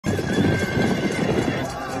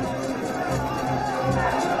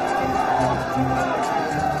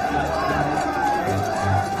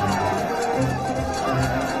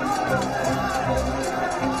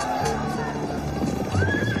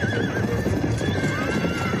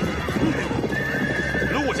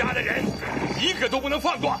个都不能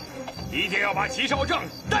放过，一定要把齐少正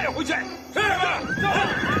带回去。是。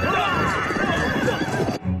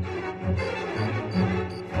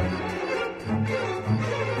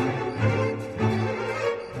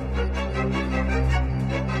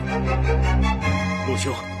陆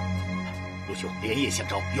兄，陆兄，连夜相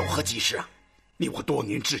招，有何急事啊？你我多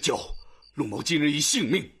年至交，陆某今日以性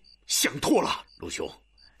命相托了。陆兄，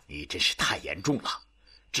你真是太严重了。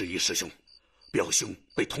志毅师兄，表兄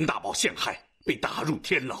被佟大宝陷害，被打入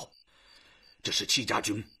天牢。这是戚家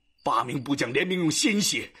军8名部将联名用鲜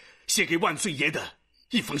血写给万岁爷的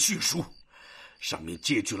一封训书，上面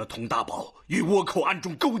揭举了佟大宝与倭寇暗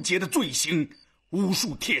中勾结的罪行，无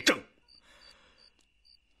数铁证。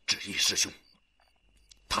志毅师兄，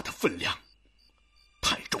他的分量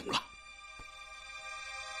太重了。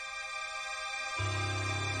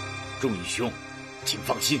仲宇兄，请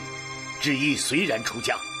放心，志毅虽然出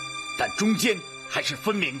家，但中间还是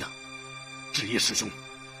分明的。志毅师兄，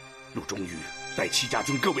陆仲宇代戚家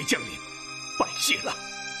军各位将领拜谢了。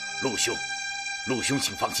陆兄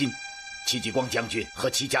请放心，戚继光将军和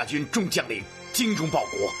戚家军众将领精忠报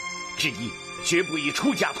国，志毅绝不以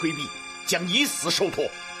出家推避，将以死受托。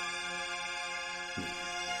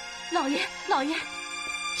老爷，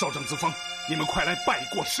少正子方，你们快来拜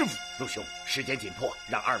过师傅。陆兄，时间紧迫，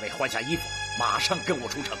让二位换下衣服，马上跟我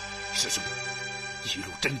出城。师兄，一路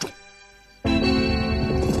珍重。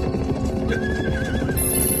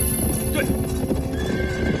对，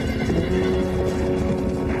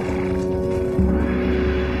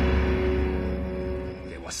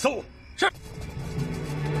给我搜！是。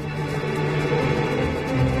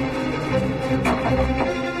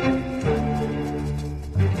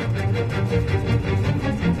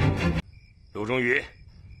陆仲宇，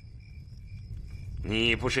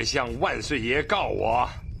你不是向万岁爷告我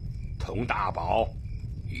佟大宝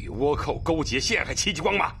与倭寇勾结陷害戚继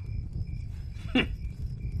光吗？哼！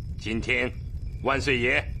今天万岁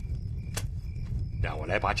爷让我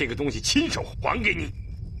来把这个东西亲手还给你，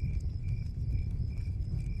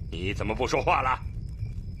你怎么不说话了？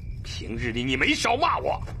平日里你没少骂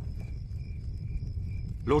我。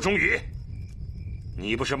陆仲宇，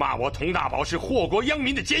你不是骂我佟大宝是祸国殃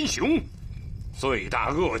民的奸雄，罪大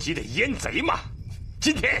恶极的阉贼吗？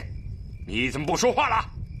今天你怎么不说话了？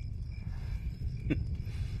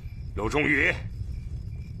陆仲宇，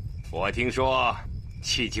我听说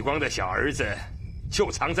戚继光的小儿子就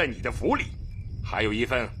藏在你的府里，还有一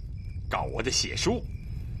份告我的血书，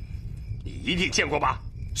你一定见过吧？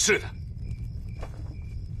是的。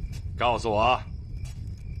告诉我，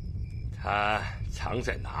他藏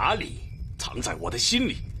在哪里？藏在我的心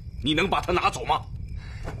里，你能把它拿走吗？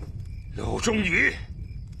陆仲宇，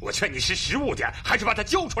我劝你识时务点，还是把他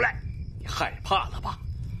交出来。你害怕了吧？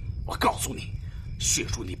我告诉你，血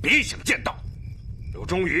书你别想见到。陆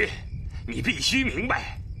仲宇，你必须明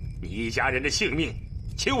白，你一家人的性命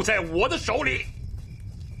就在我的手里。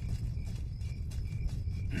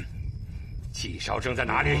戚少正在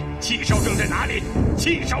哪里？戚少正在哪里？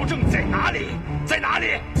戚少正在哪里？在哪里？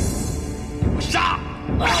我杀！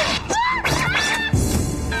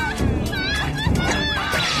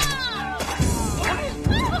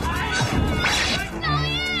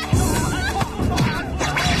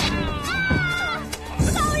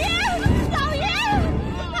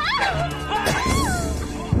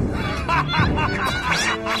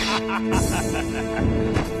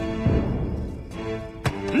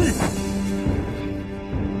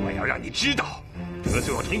我要让你知道，得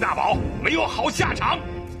罪我佟大宝没有好下场。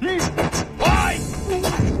快！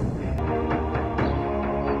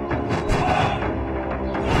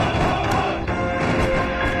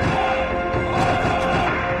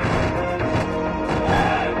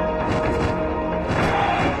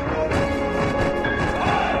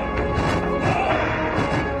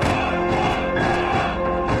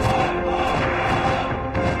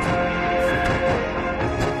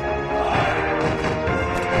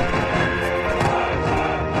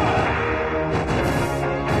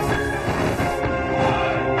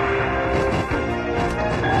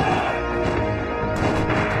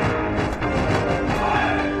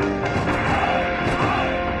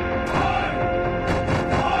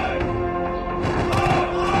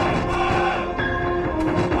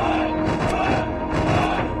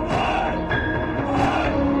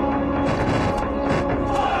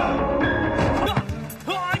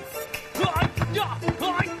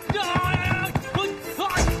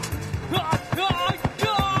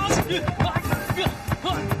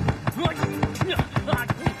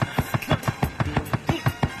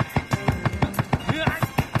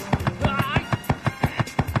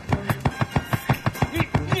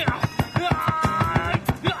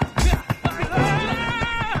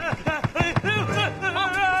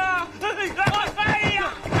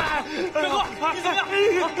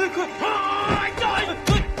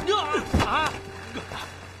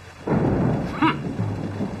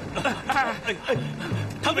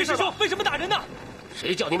谭飞师兄为什么打人呢？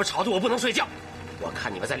谁叫你们吵得我不能睡觉？我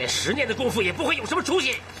看你们再练10年的功夫也不会有什么出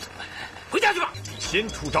息。回家去吧。先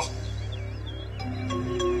出招。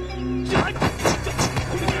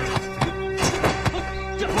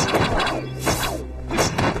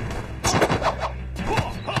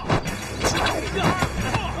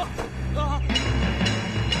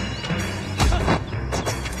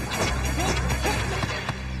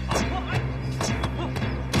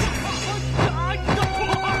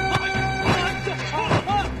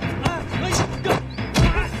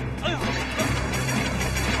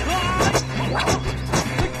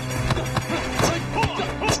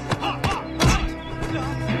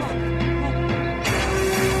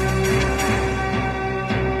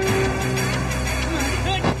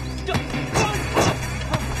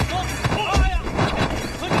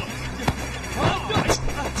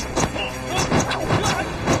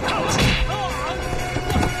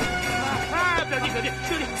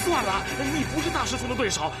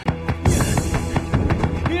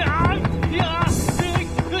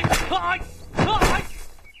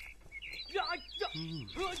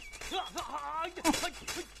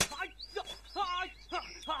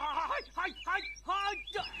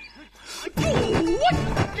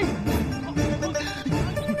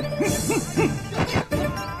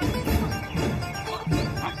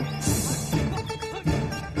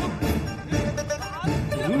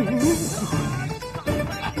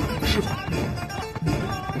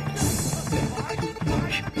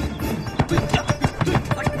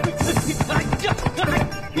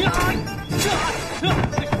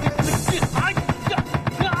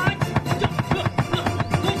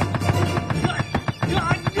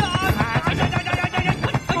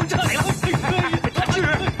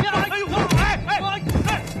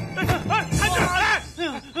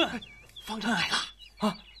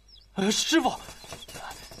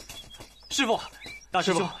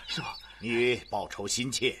师傅，你报仇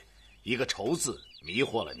心切，一个仇字迷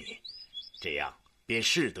惑了你，这样便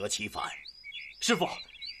适得其反。师傅，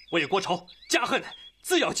我有国仇家恨，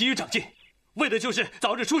自要急于长进，为的就是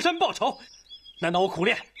早日出山报仇。难道我苦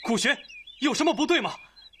练苦学有什么不对吗？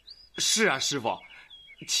是啊，师傅，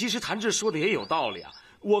其实谭志说的也有道理啊。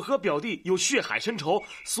我和表弟有血海深仇，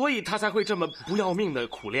所以他才会这么不要命的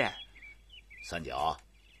苦练。三角，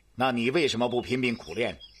那你为什么不拼命苦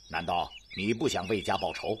练？难道你不想为家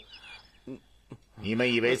报仇？你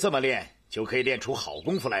们以为这么练就可以练出好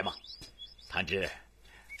功夫来吗？谭志，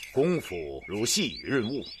功夫如细雨润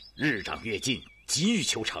物，日长月进，急于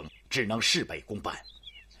求成，只能事倍功半。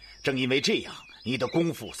正因为这样，你的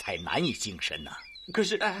功夫才难以精深呢。可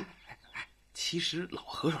是，其实老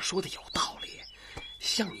和尚说的有道理。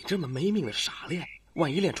像你这么没命的傻练，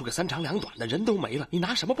万一练出个3长2短的，人都没了，你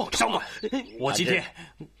拿什么报仇啊？我今天，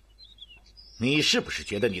你是不是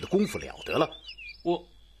觉得你的功夫了得了？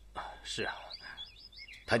是啊。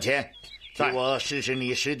谭谦，替我试试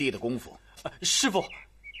你师弟的功夫。师傅，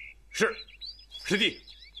是，师弟，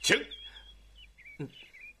请。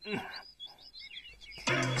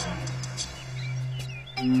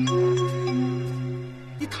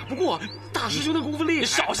你打不过大师兄的功夫厉害，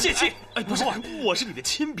少泄气！不是，我是你的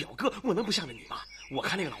亲表哥，我能不向着你吗？我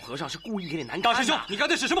看那个老和尚是故意给你难堪。大师兄，你刚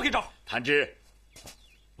才使什么黑招？谭志，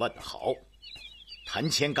问得好。谭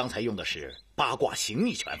谦刚才用的是八卦形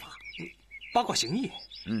意拳法。八卦形意？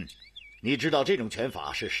你知道这种拳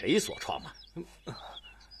法是谁所创吗？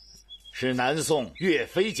是南宋岳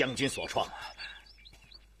飞将军所创，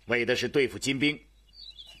为的是对付金兵。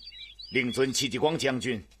令尊戚继光将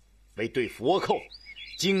军为对付倭寇，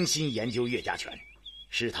精心研究岳家拳，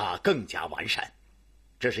使它更加完善。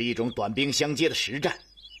这是一种短兵相接的实战，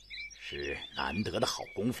是难得的好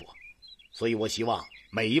功夫，所以我希望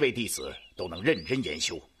每一位弟子都能认真研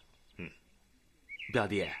修。表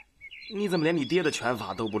弟，你怎么连你爹的拳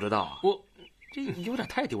法都不知道啊？这有点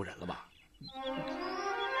太丢人了吧？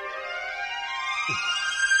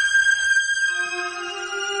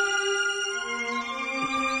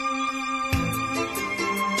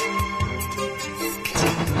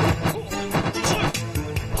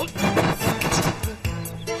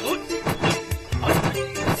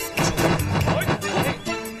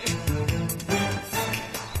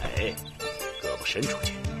伸出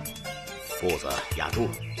去，步子压住，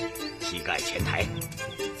膝盖前抬。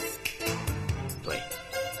对，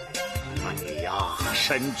哎呀，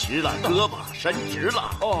伸直了胳膊，伸直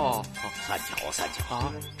了。三角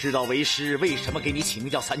啊！知道为师为什么给你起名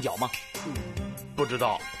叫三角吗？不知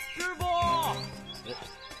道。师傅，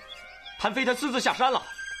谭飞他私自下山了。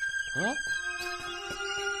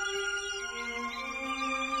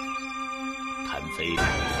谭飞。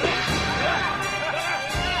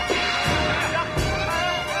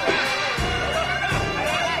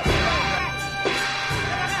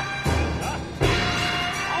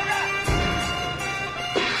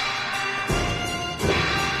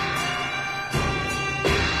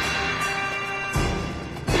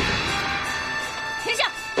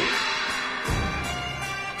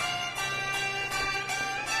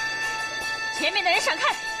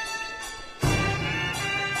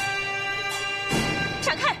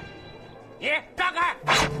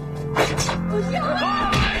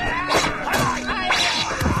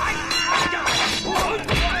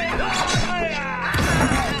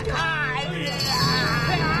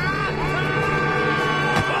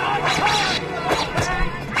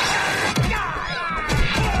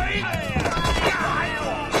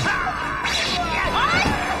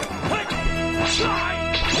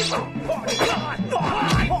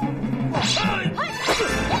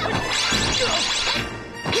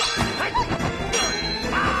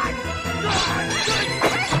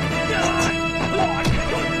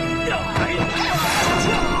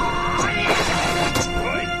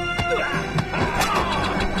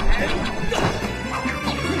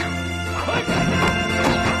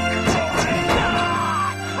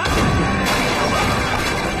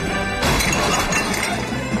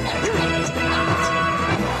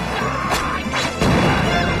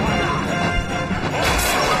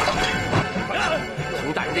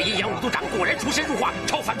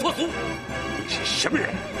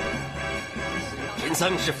贫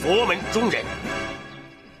僧是佛门中人。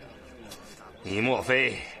你莫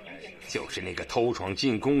非就是那个偷闯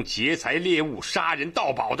进宫、劫财猎物、杀人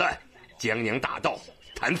盗宝的江洋大盗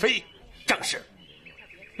谭飞？正是。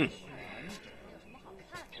哼！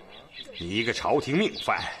你一个朝廷命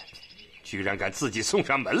犯，居然敢自己送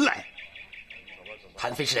上门来！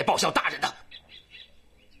谭飞是来报效大人的。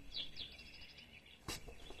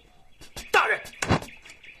大人，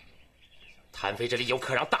谭飞这里有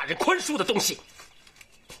可让大人宽恕的东西。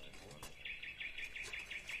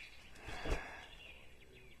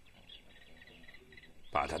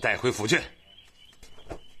把他带回府去。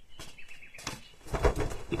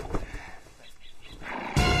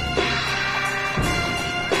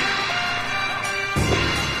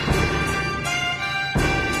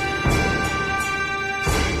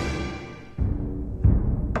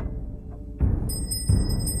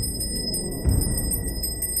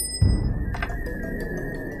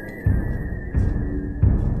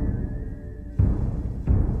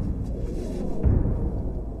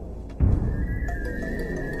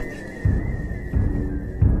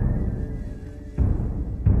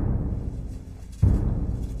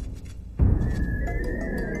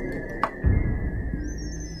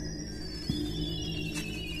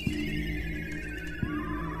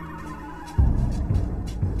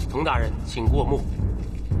佟大人，请过目。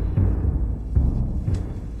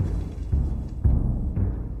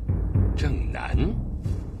正南，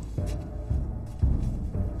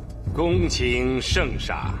恭请圣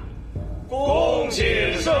上。恭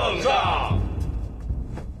请圣上。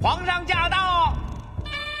皇上驾到！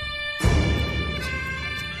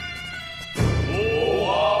吾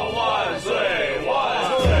皇万岁！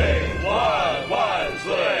万岁！万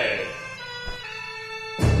岁！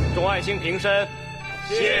众爱卿平身。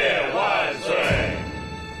谢万岁！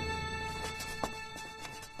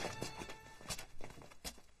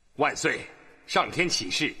万岁！上天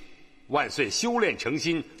启示，万岁修炼诚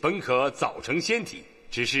心，本可早成仙体，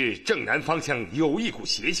只是正南方向有一股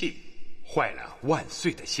邪气，坏了万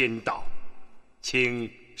岁的仙道，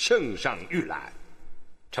请圣上御览。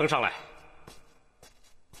呈上来。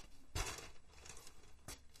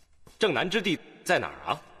正南之地在哪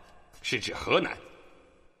儿啊？是指河南。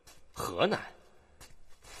河南。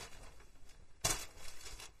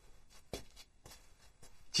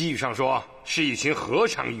机遇上说，是一群和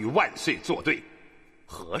尚与万岁作对。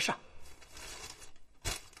和尚？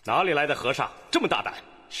哪里来的和尚这么大胆？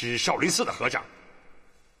是少林寺的和尚。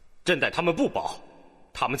朕待他们不薄，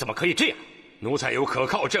他们怎么可以这样？奴才有可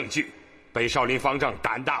靠证据，北少林方丈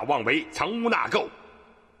胆大妄为，藏污纳垢。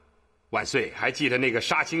万岁还记得那个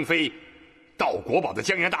杀清妃、盗国宝的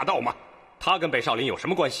江洋大盗吗？他跟北少林有什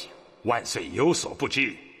么关系？万岁有所不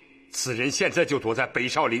知，此人现在就躲在北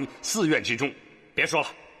少林寺院之中。别说了，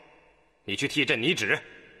你去替朕拟旨，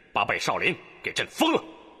把北少林给朕封了。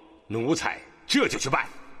奴才这就去办。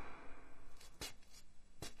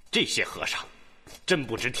这些和尚，真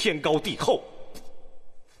不知天高地厚。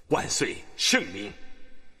万岁圣明。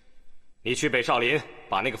你去北少林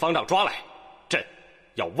把那个方丈抓来，朕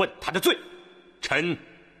要问他的罪。臣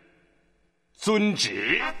遵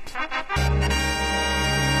旨。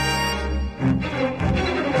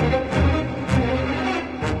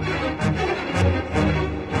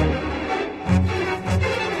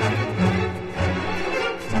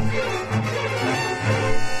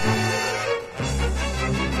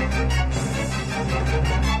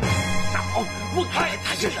我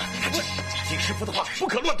太认了，听师傅的话，不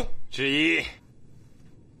可乱动。之一，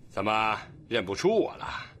怎么认不出我了？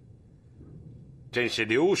真是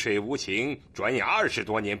流水无情，转眼20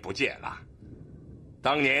多年不见了。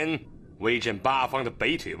当年威震八方的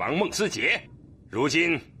北腿王孟思杰，如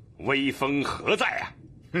今威风何在啊？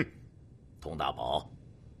哼，佟大宝，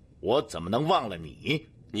我怎么能忘了你？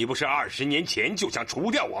你不是20年前就想除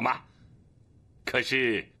掉我吗？可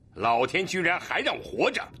是老天居然还让我活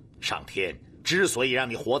着。上天之所以让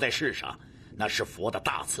你活在世上，那是佛的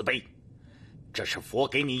大慈悲，这是佛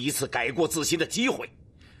给你一次改过自新的机会。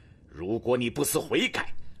如果你不思悔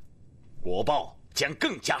改，果报将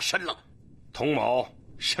更加深了。童某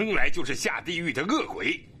生来就是下地狱的恶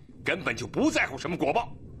鬼，根本就不在乎什么果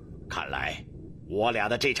报。看来我俩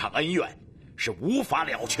的这场恩怨是无法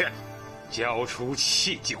了却了。交出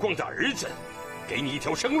戚继光的儿子，给你一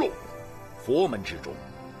条生路。佛门之中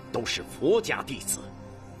都是佛家弟子，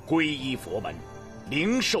皈依佛门，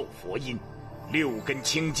灵受佛音，6根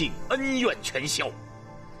清净，恩怨全消。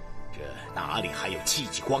这哪里还有戚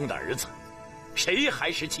继光的儿子？谁还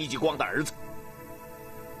是戚继光的儿子？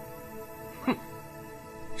哼！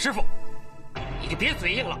师傅，你就别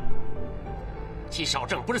嘴硬了。戚少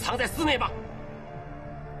正不是藏在寺内吗？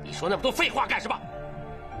你说那么多废话干什么？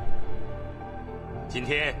今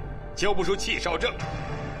天交不出气少证，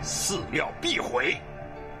寺庙必毁。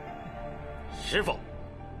师傅，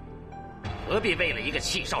何必为了一个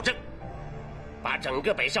气少证，把整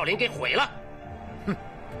个北少林给毁了？哼，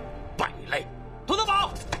败类！佟大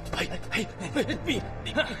宝，你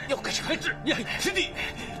要干什么？师弟，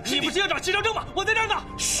你不是要找气少证吗？我在这儿呢。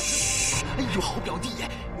嘘！哎呦，好表弟，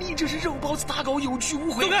你这是肉包子打狗，有去无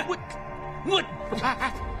回。走开！我，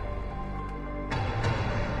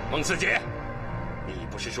孟四杰，你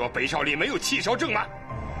不是说北少林没有气少证吗？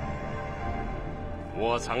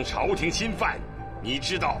窝藏朝廷新犯，你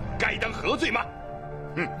知道该当何罪吗？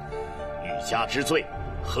哼，欲加之罪，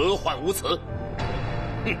何患无辞？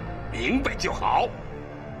哼，明白就好。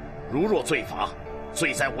如若罪罚，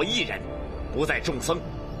罪在我一人，不在众僧。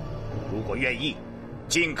如果愿意，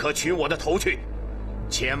尽可取我的头去，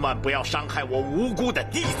千万不要伤害我无辜的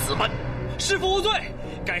弟子们。师父无罪，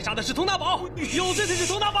该杀的是佟大宝，有罪的是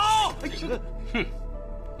佟大宝。哼，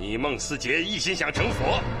你孟思杰一心想成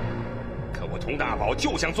佛，可我佟大宝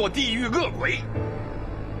就想做地狱恶鬼。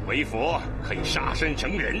为佛可以杀身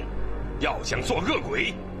成人，要想做恶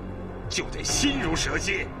鬼，就得心如蛇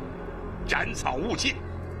蝎，斩草勿尽，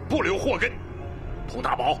不留祸根。佟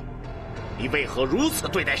大宝，你为何如此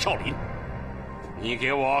对待少林？你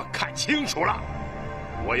给我看清楚了，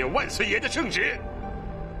我有万岁爷的圣旨。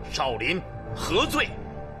少林何罪？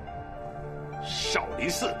少林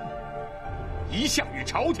寺一向与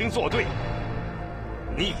朝廷作对，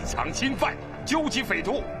逆藏侵犯，纠集匪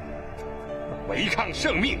徒，违抗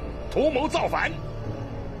圣命，图谋造反，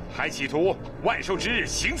还企图万寿之日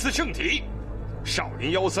行刺圣体，少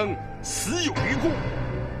林妖僧死有余辜，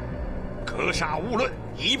格杀勿论，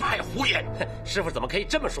一派胡言！师傅怎么可以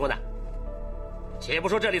这么说呢？且不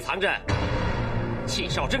说这里藏着气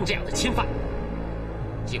少正这样的侵犯，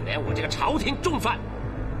就连我这个朝廷重犯，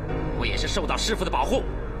不也是受到师傅的保护，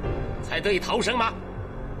才得以逃生吗？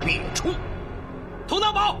孽畜！佟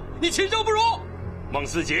大宝，你禽兽不如！孟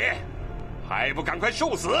思杰，还不赶快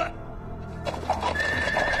受死！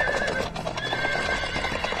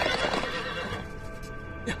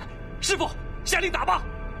师傅，下令打吧！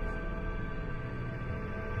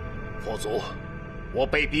佛祖，我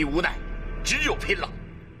被逼无奈，只有拼了！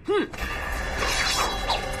哼！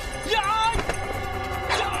呀！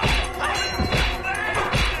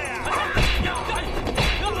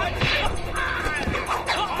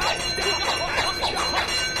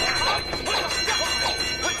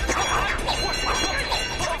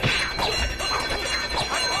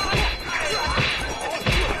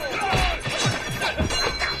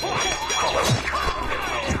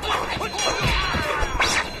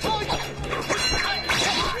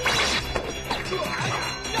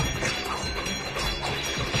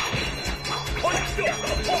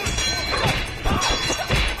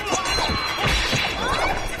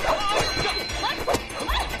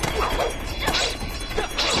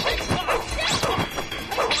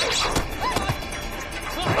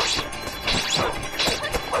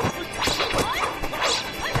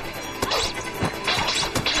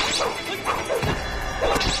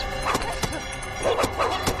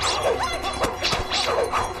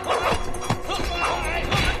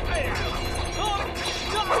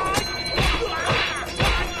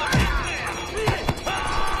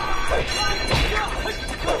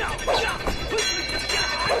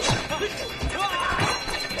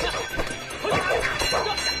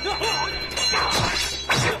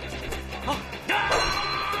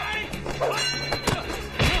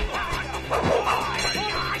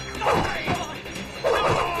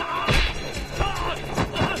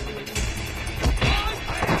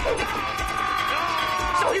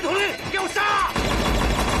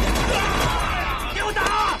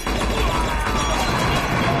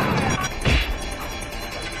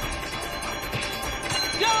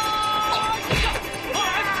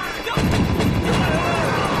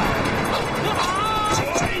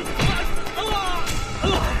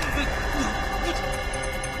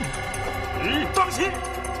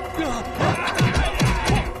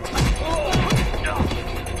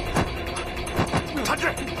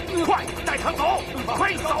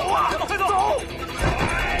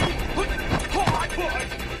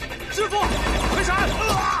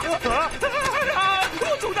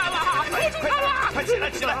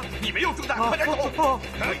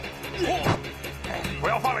不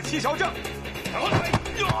要放了七小正！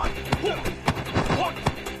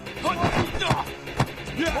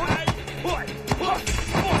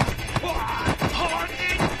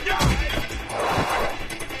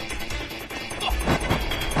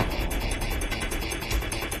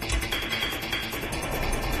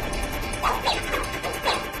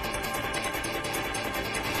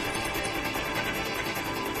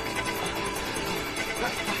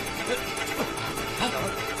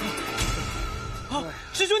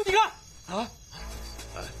师兄，你看啊！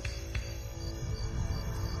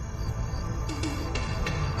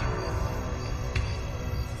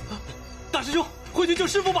大师兄，回去救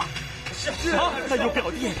师傅吧。是啊，那有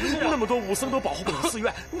表弟，那么多武僧都保护不了寺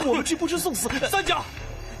院，我们去不知送死。三角，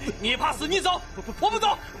你怕死你走，我不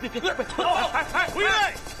走。别！回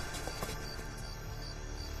来！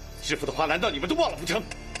师傅的话难道你们都忘了不成？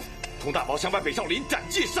佟大宝想把北少林斩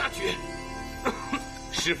尽杀绝，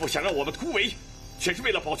师傅想让我们突围，全是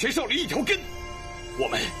为了保全少林一条根。我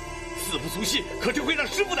们死不足惜，可这会让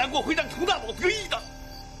师傅难过，会让佟大宝得意的。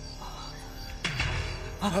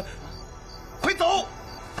快走！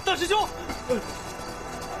大师兄，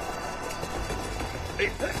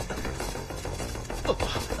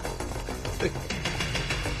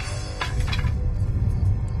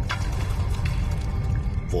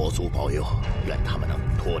佛祖保佑，愿他们能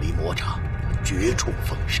脱离魔掌，绝处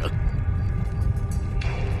逢生。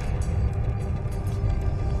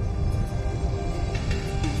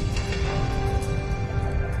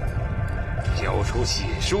交出血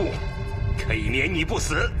书，可以免你不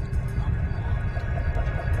死。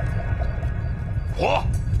活！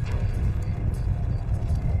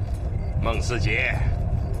孟四杰，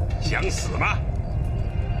想死吗？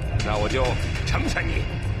那我就成全你。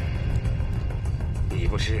你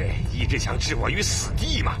不是一直想置我于死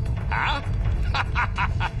地吗？啊！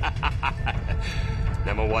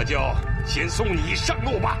那么我就先送你上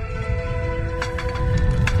路吧。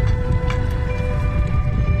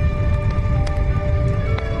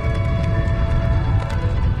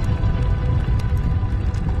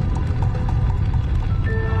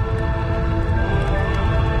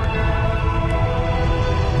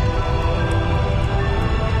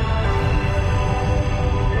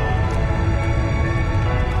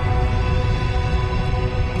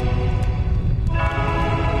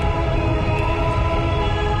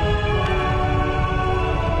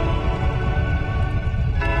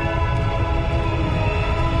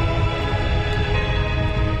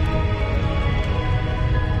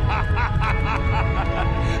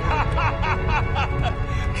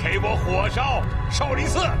给我火烧少林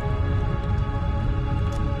寺！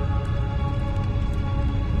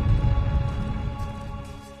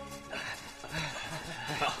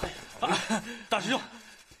大师兄，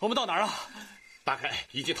我们到哪儿了？大概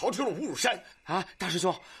已经逃出了五乳山。啊，大师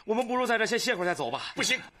兄，我们不如在这先歇会儿再走吧。不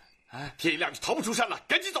行，天一亮就逃不出山了，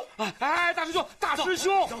赶紧走！哎，大师兄，大师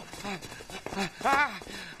兄，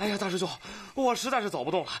哎呀，大师兄，我实在是走不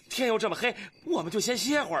动了，天又这么黑，我们就先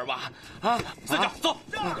歇会儿吧。啊，三角，走！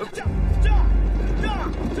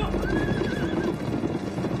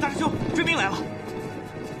大师兄，追兵来了！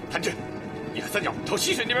谭震，你和三角朝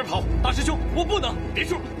溪水那边跑。大师兄，我不能！别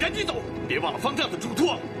说，赶紧走，别忘了方丈的嘱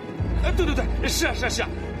托。对，是啊。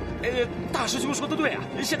大师兄说的对啊，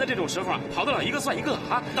现在这种时候啊，跑得了一个算一个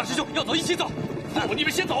啊。大师兄要走，一起走。不，你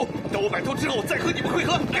们先走，等我摆脱之后再和你们会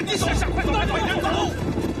合。赶紧走，快走！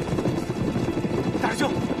大师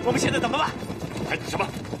兄，我们现在怎么办？还等什么？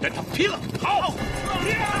跟他们拼了！好！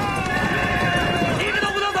一个都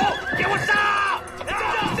不能走，给我杀！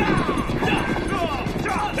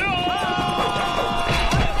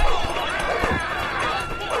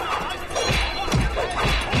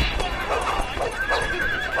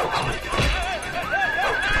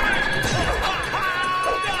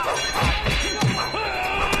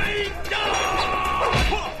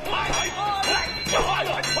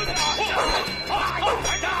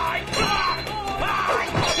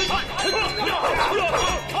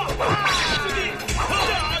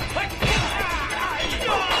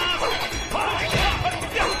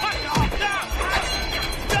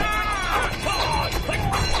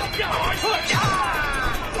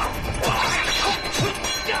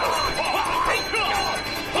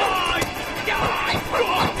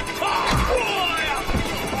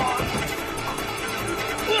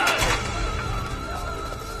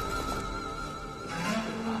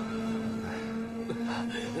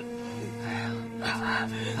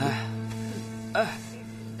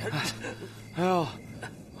哎呦，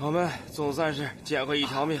我们总算是捡回一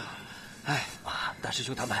条命。大师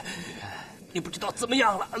兄他们，你不知道怎么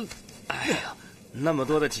样了。哎呀，那么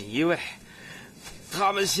多的锦衣卫，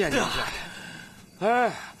他们陷进去，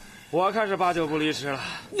我看是8、9不离十了。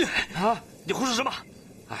啊，你胡说什么？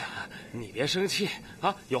哎呀，你别生气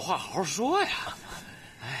啊，有话好好说呀。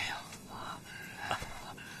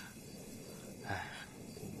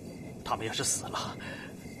他们要是死了，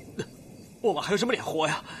我们还有什么脸活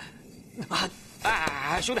呀？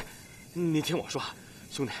兄弟，你听我说，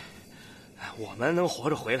兄弟，我们能活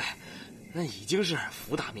着回来，那已经是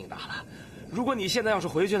福大命大了。如果你现在要是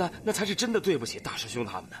回去呢，那才是真的对不起大师兄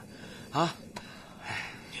他们呢，啊！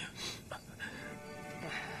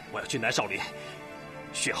我要去南少林，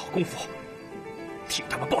学好功夫，替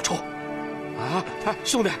他们报仇。啊，哎，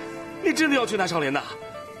兄弟，你真的要去南少林呐？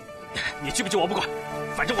你去不去我不管，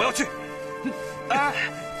反正我要去。哎，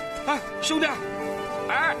哎，兄弟，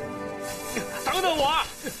哎，等等我！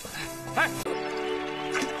哎。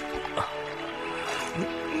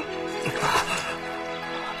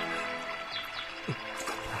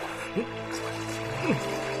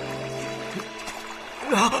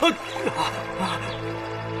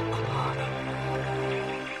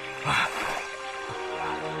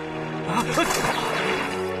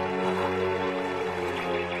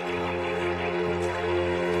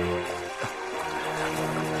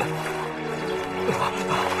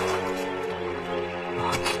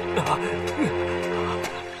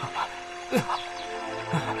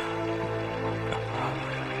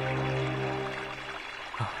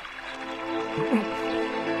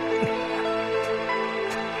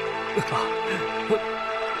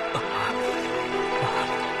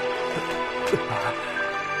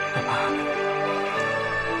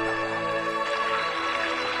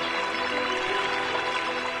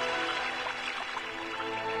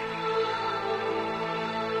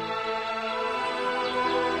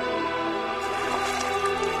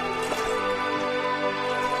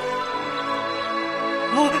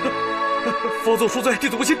佛祖恕罪，弟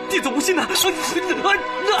子无心，弟子无心呐！对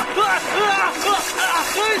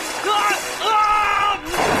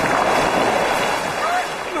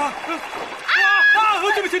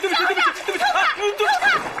不起，对不起，对不起，对不起！偷看，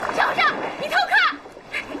小子，你偷看，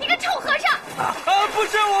你个臭和尚！不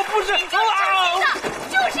是，我不是，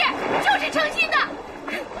就是诚心的。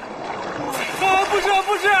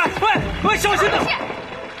不是，喂，小心点！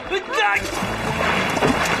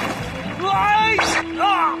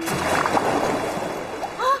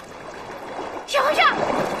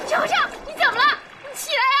小和尚，你怎么了？你起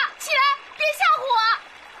来呀，起来，别吓唬我！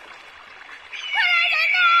快来人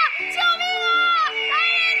呐！救命啊！来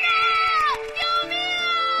人呐！救命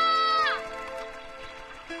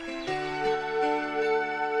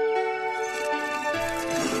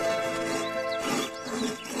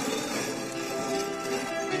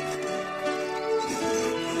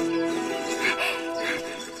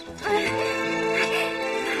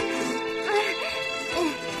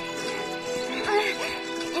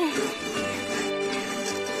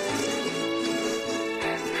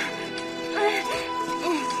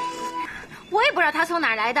我也不知道他从哪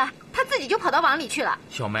儿来的，他自己就跑到网里去了。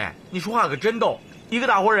小妹，你说话可真逗，一个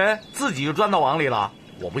大活人自己就钻到网里了，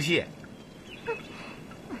我不信。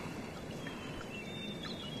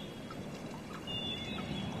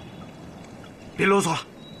别啰嗦了，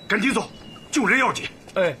赶紧走，救人要紧。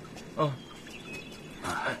哎，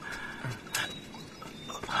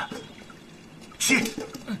起。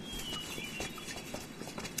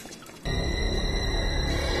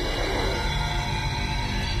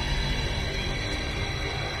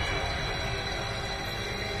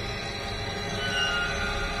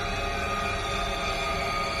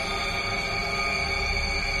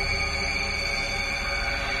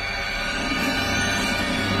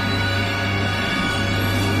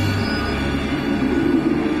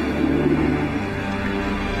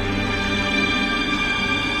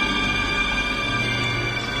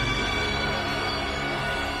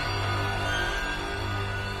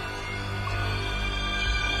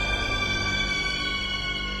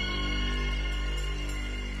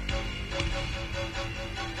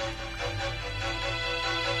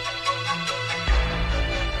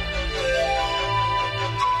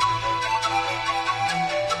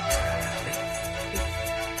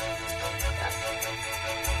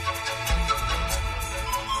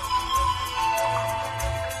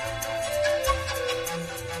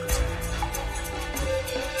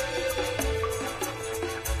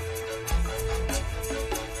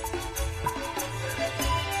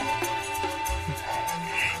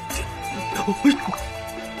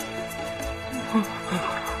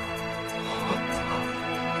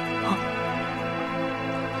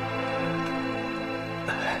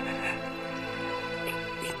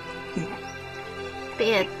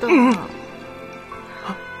别动，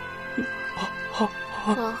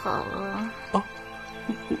坐好了。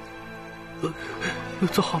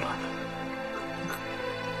坐好了。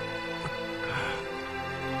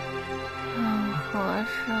和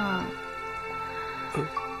尚。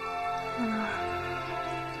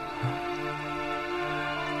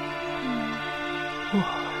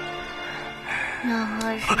老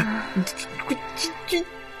和尚，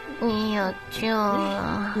你有救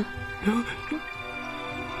了。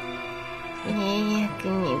爷爷给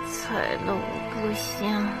你踩了5步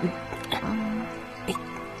香。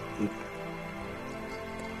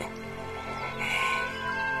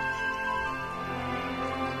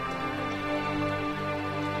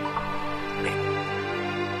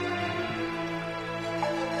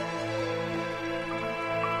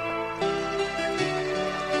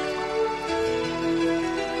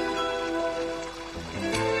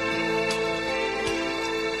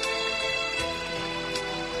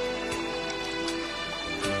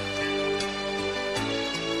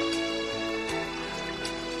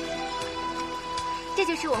这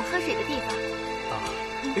就是我们喝水的地方。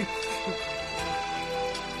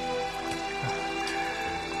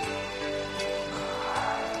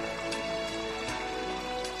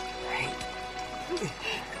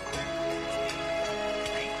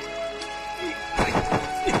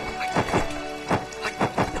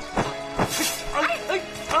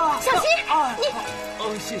小心！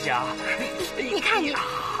谢谢啊。你看你，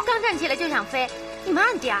刚站起来就想飞，你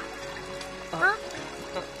慢点儿。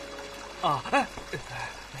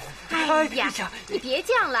哎呀，你别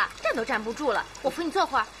犟了，站都站不住了，我扶你坐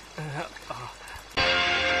会儿。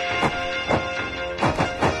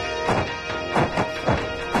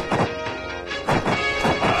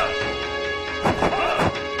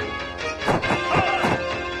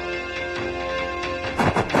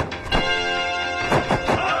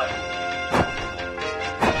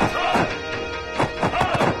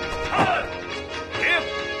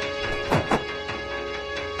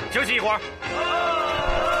休息一会儿。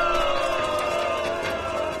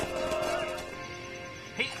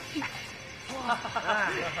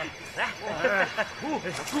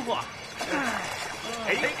舒服。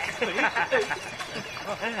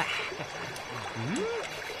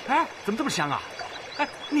怎么这么香啊？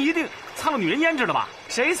你一定擦了女人胭脂了吧？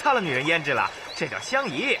谁擦了女人胭脂了？这叫香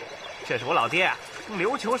仪，这是我老爹从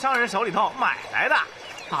琉球商人手里头买来的。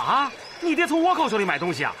啊？你爹从倭寇手里买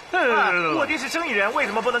东西啊？我爹是生意人，为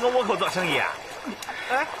什么不能跟倭寇做生意啊？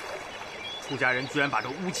出家人居然把这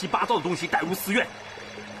乌七八糟的东西带入寺院，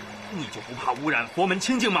你就不怕污染佛门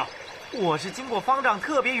清净吗？我是经过方丈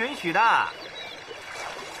特别允许的。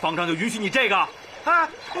方丈就允许你这个？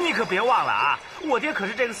你可别忘了啊，我爹可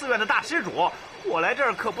是这个寺院的大施主，我来这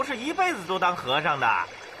儿可不是一辈子都当和尚的。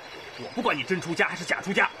我不管你真出家还是假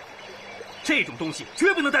出家，这种东西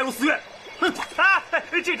绝不能带入寺院。哼！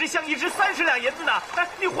这只香仪值30两银子呢，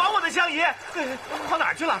你还我的香仪，跑哪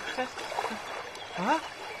儿去了？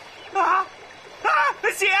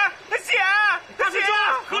血！大师兄，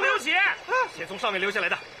河流血，血从上面流下来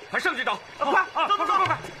的，快上去找！快，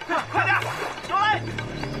快点，走来！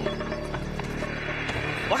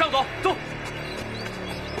往上走，走！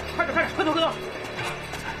快点，快走！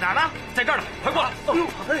哪儿呢？在这儿呢，快过来！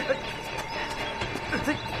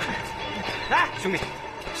来，兄弟，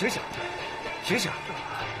醒醒！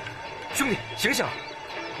兄弟，醒醒！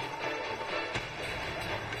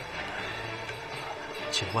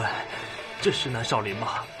请问，这是南少林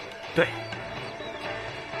吗？对。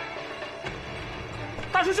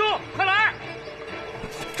大师兄，快来！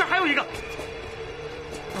这儿还有一个。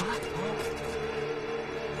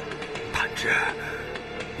谭志，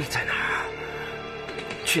你在哪儿？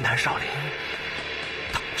去南少林。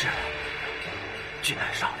谭志，去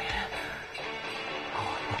南少林。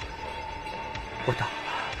我到了，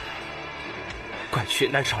快去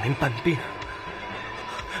南少林办病。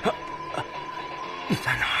你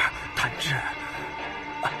在哪儿，谭志？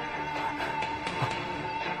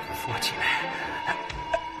扶我起来。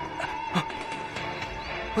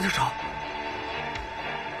我的手，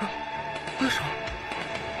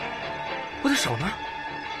我的手呢？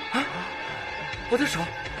我的手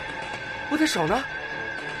呢？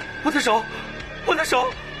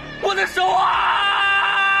我的手啊！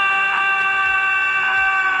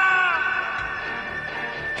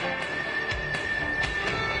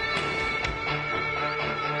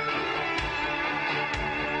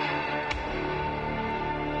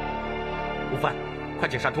午饭，快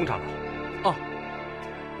请山通长老。哦，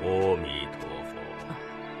阿弥陀佛。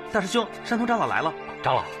大师兄，山通长老来了。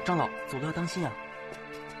长老，走路要当心啊。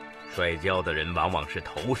摔跤的人往往是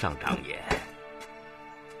头上长眼，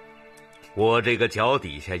我这个脚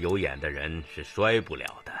底下有眼的人是摔不了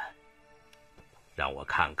的。让我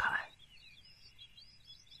看看。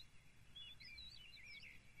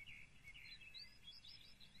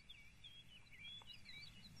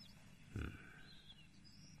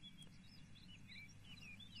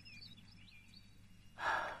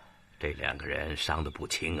这2个人伤得不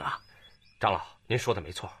轻啊。长老，您说的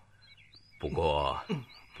没错。不过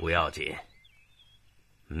不要紧。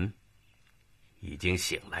已经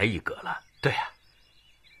醒来一个了。对呀。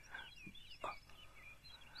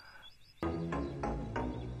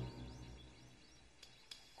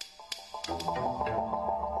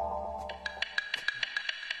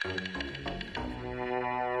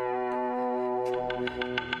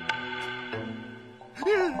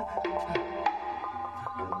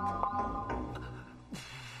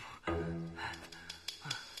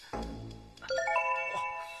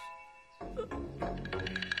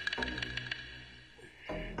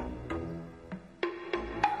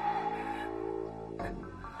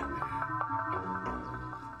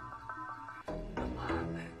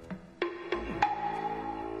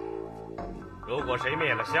如果谁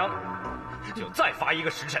灭了香，就再罚1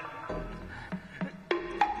个时辰。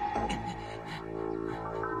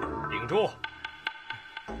顶住！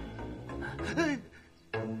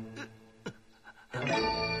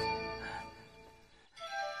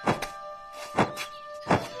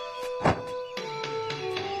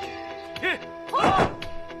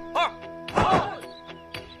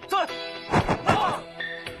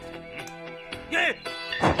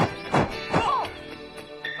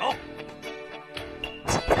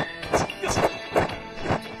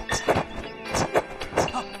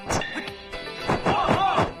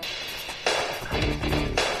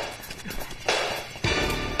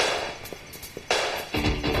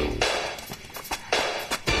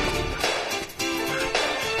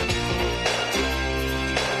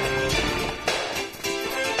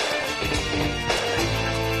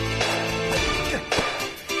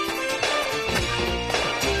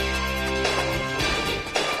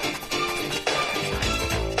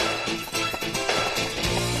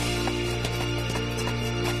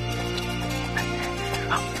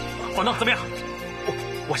反倒怎么样？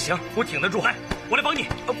我行，我挺得住。来，我来帮你。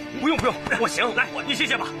不用，我行。来，你歇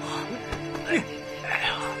歇吧。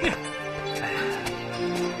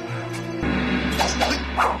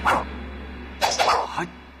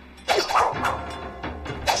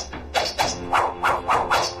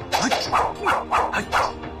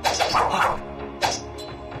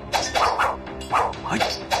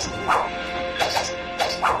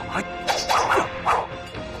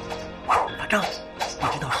法正，你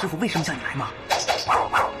知道师傅为什么叫你来吗？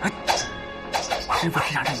师傅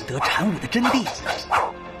是想让你得禅武的真谛。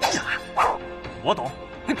我懂。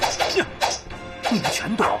你们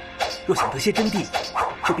全懂。若想得些真谛，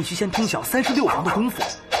就必须先通晓36房的功夫。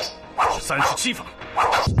是37房。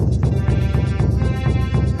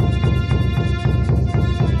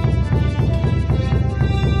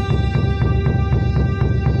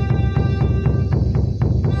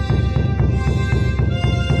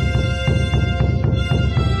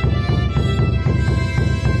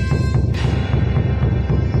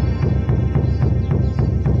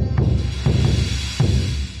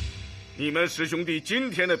你们师兄弟今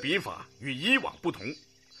天的笔法与以往不同，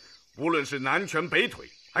无论是南拳北腿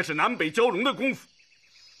还是南北交融的功夫，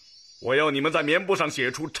我要你们在棉布上写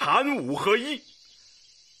出禅武合一，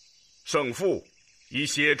胜负以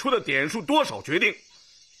写出的点数多少决定，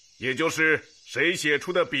也就是谁写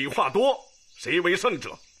出的笔画多，谁为胜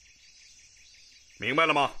者。明白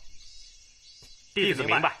了吗？弟子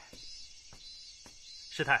明白。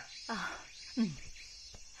师太啊，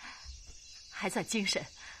还算精神。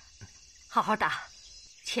好好打，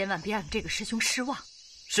千万别让你这个师兄失望。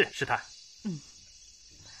是，师太。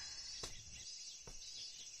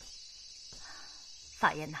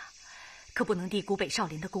法言呐，可不能低估北少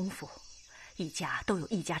林的功夫，一家都有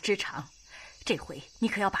一家之长。这回你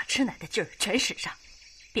可要把吃奶的劲儿全使上，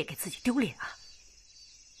别给自己丢脸啊！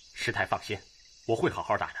师太放心，我会好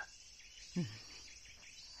好打的。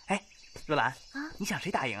哎，若兰啊，你想谁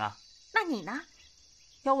打赢啊？那你呢？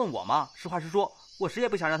要问我吗？实话实说，我谁也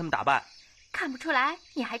不想让他们打败。看不出来，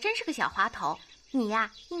你还真是个小滑头。你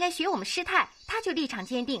呀，应该学我们师太，他就立场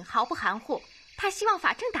坚定，毫不含糊。他希望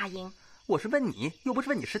法正打赢。我是问你，又不是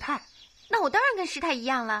问你师太。那我当然跟师太一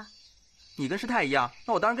样了。你跟师太一样，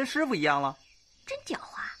那我当然跟师傅一样了。真狡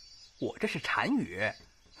猾。我这是禅语。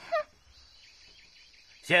哼。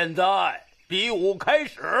现在比武开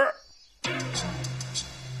始。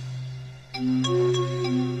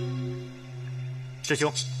师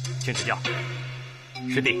兄，请指教。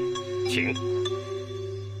师弟，请。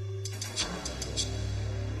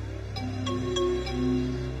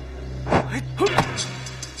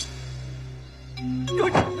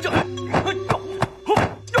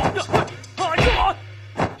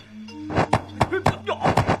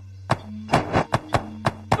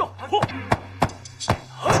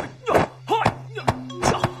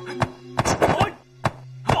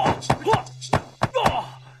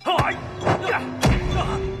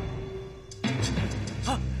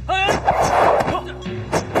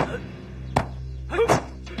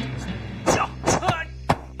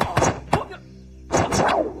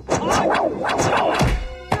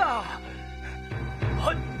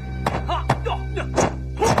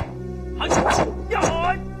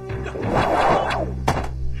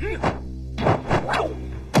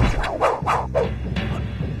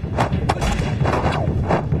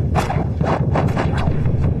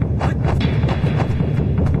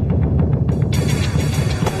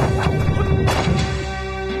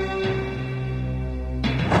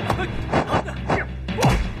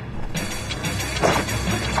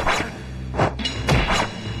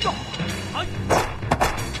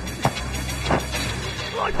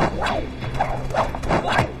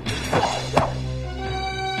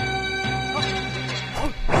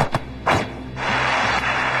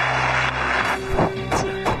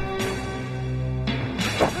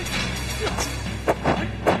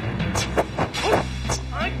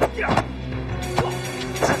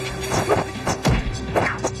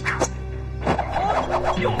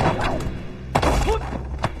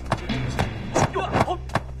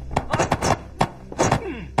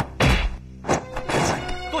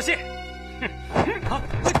多谢。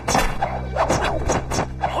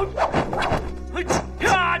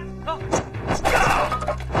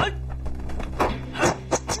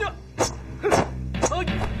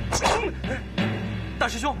大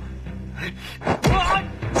师兄。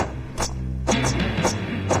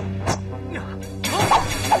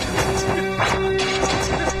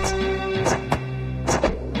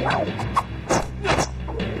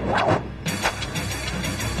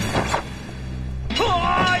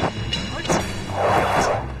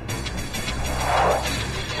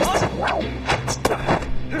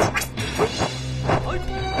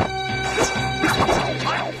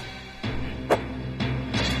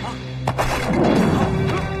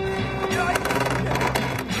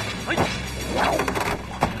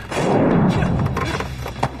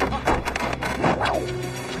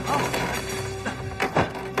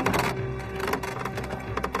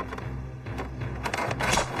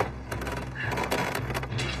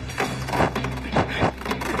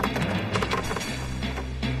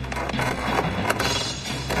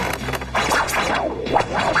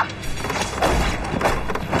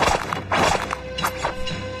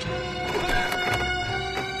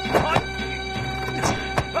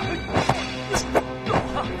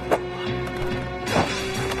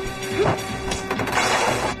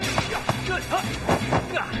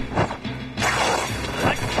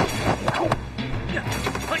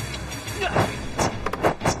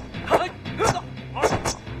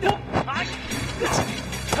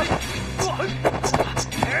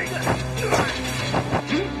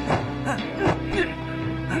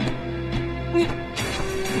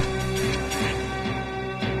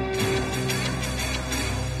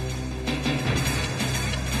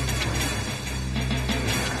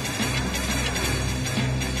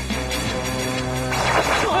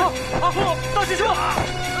大师兄，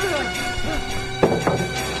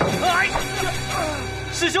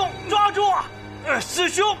师兄抓住！师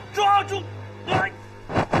兄抓住！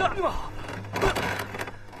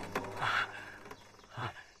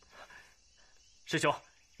师兄，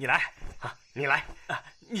你来啊！你来啊！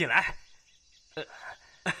你来！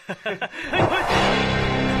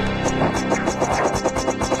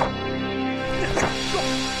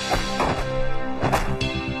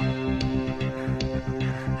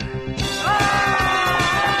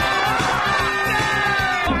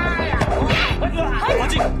滑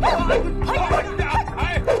稽！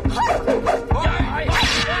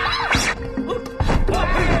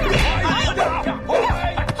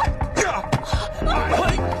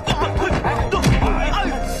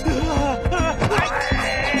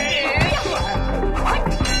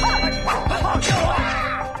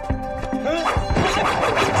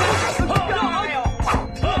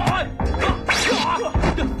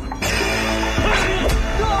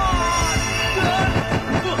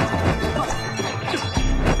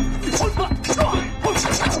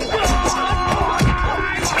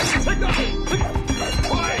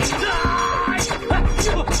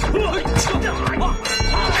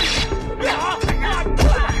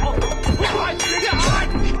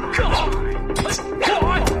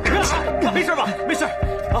没事吧？没事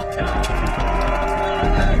啊。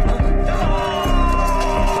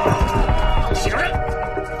小人，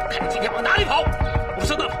看你今天往哪里跑！我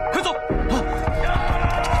上当了，快走！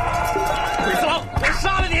鬼四郎，我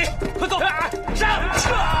杀了你！快走！上！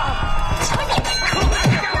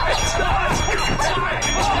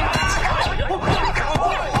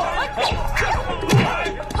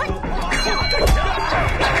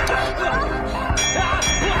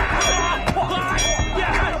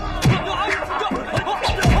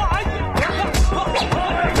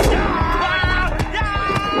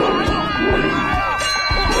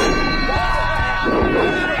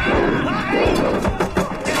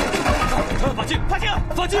法镜，快走，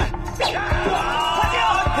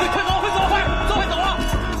快走，快走啊！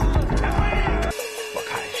我看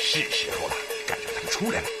是时候了，该让他们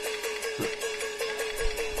出来了。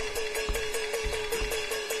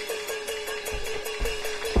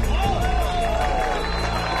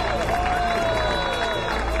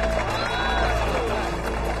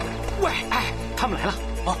喂，哎，他们来了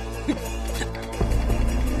啊！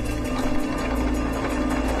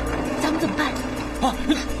咱们怎么办？啊，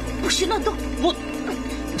不许乱动！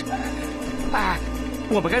哎，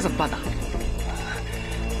我们该怎么办呢？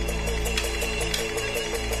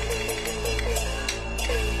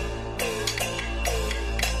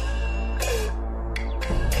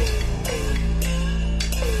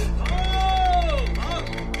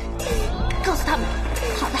告诉他们，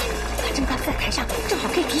好的，把正大放在台上，正好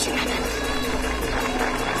可以提醒他们。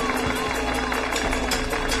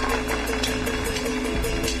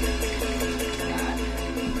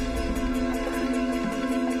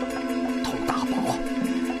佟大宝，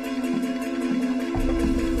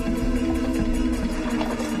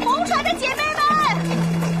红船的姐妹们，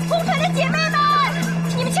红船的姐妹们，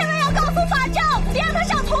你们千万要告诉法正，别让他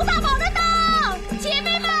上佟大宝的当。姐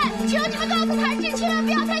妹们，求你们告诉谭志，千万不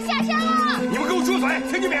要他下山了。你们给我住嘴，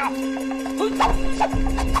听见没有？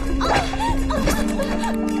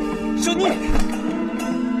小妮，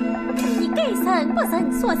你该生不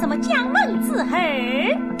生说什么江门之后？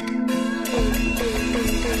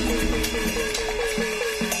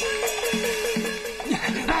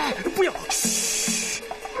不要！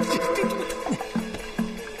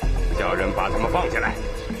叫人把他们放下来，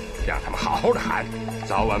让他们好好的喊，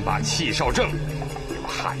早晚把气少正给我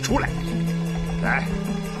喊出来。来，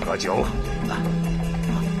喝酒。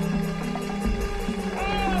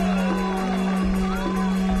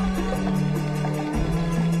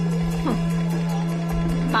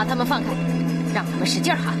把他们放开，让他们使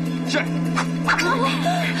劲喊。是。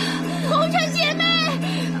红尘姐妹，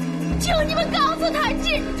求你们告诉谭志，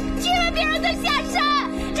千万别让他下山，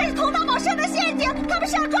这是佟大宝设的陷阱，他们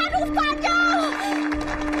是要抓住法正。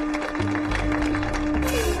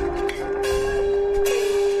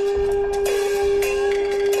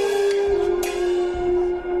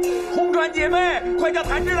红船姐妹，快叫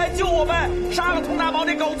谭志来救我们，杀了佟大宝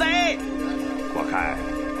这狗贼！我看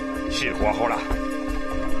是火候了，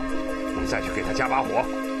你再去给他加把火，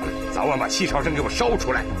早晚把气少正给我烧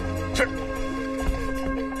出来。是。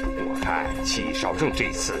我看气少正这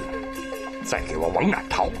次再给我往哪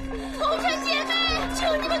逃？红尘姐妹，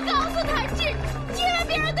求你们告诉谭志，千万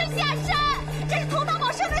别让他下山，这是佟大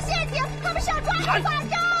宝设的陷阱，他们是要抓住法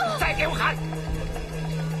正。再给我喊，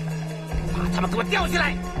把他们给我吊起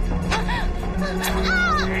来！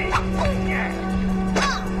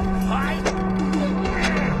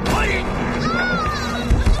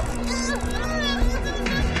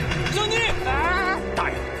小妮，大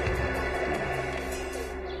人，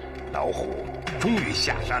老虎终于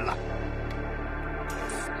下山了。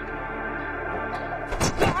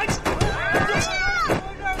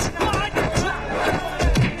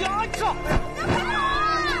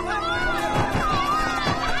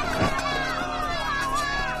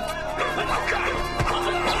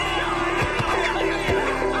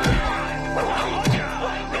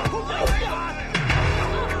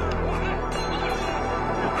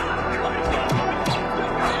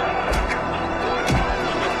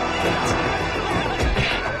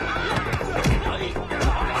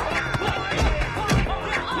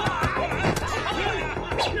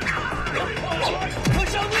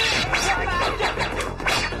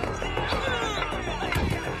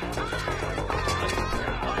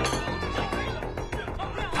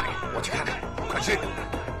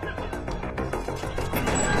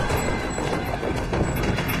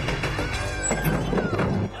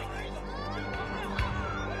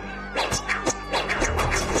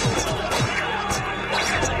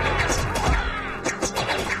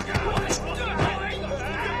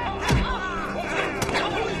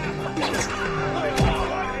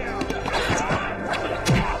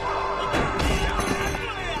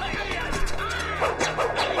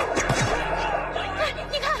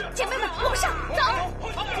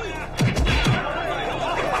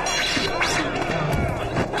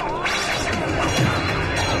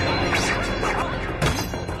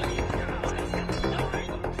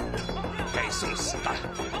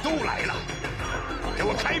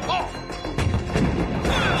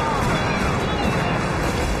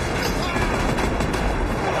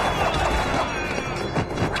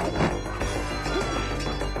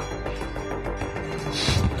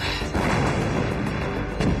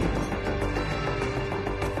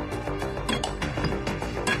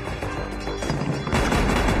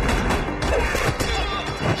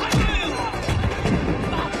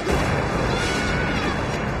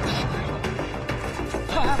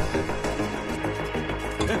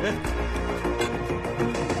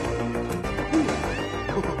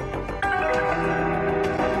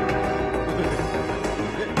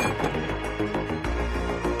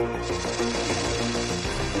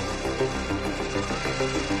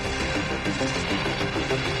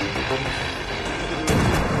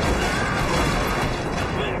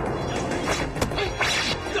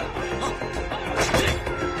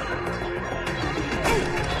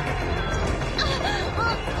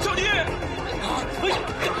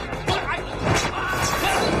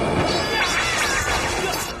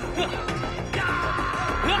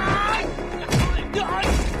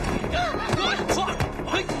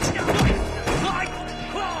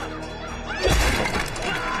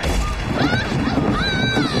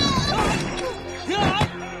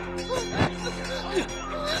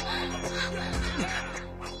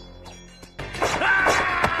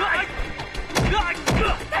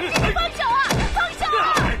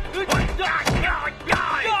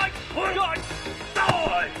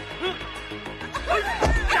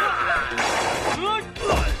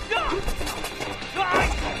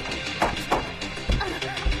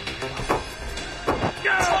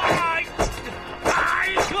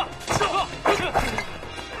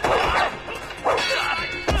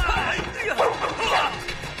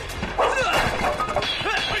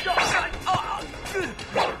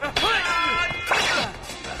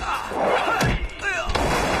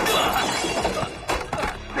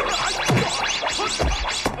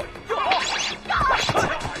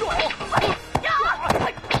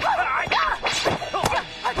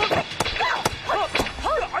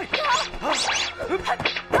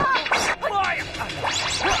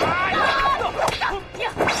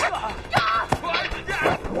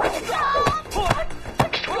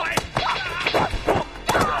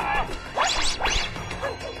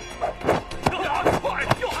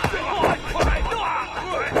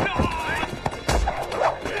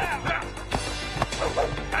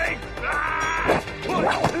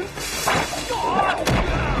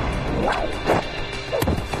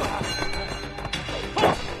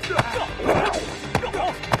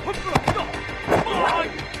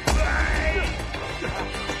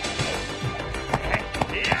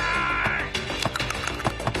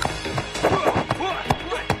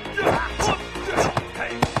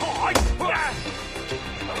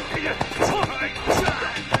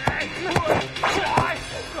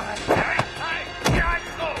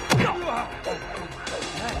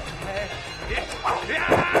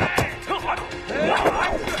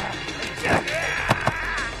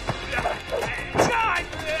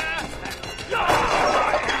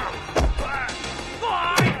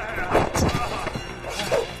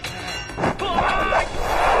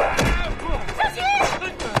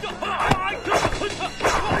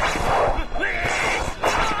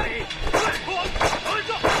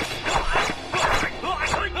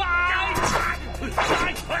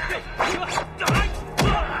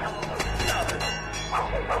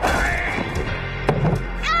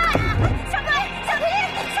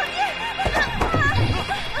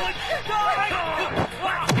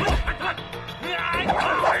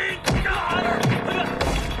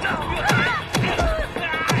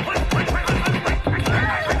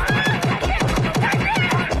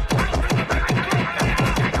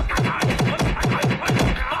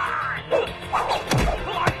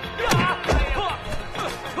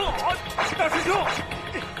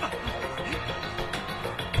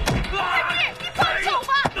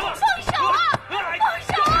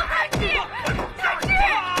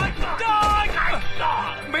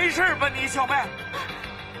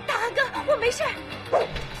没事。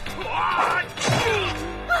啊，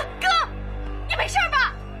哥，你没事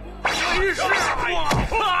吧？没事。大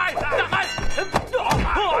汉。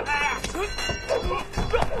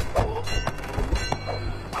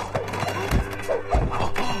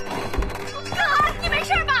哥，你没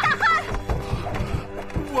事吧？大汉。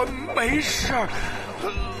我没事。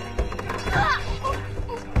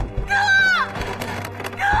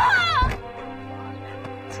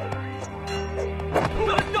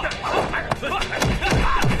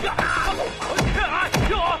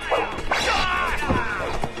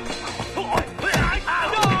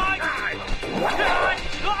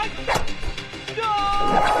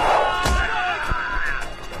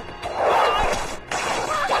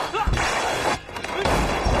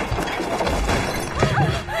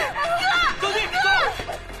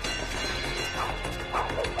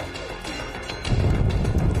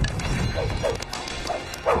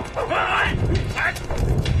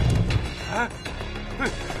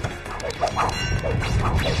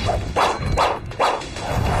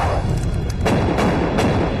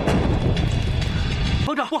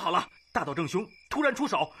方丈，不好了！大道正凶突然出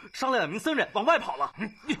手，伤了2名僧人，往外跑了。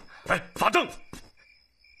哎，法正，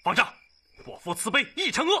方丈，我父慈悲，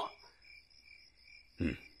亦惩恶。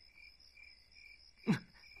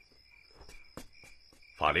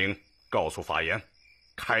法灵告诉法言，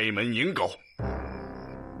开门迎狗。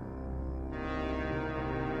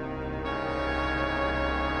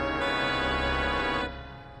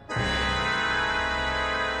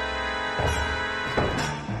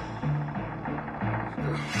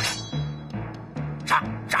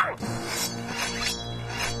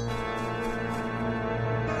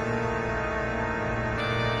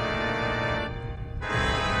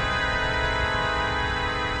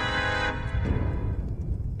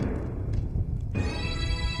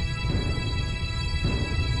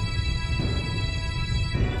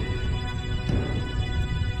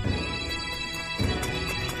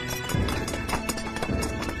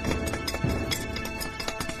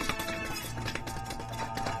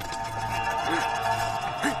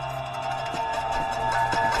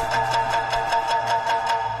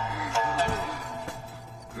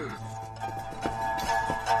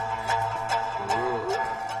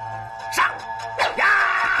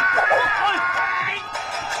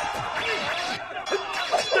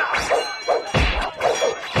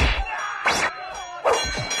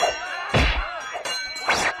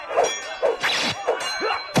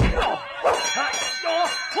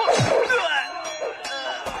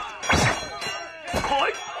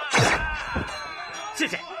谢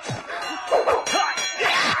谢。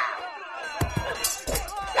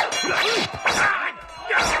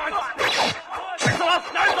白色狼，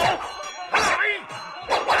拿人走！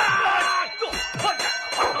走。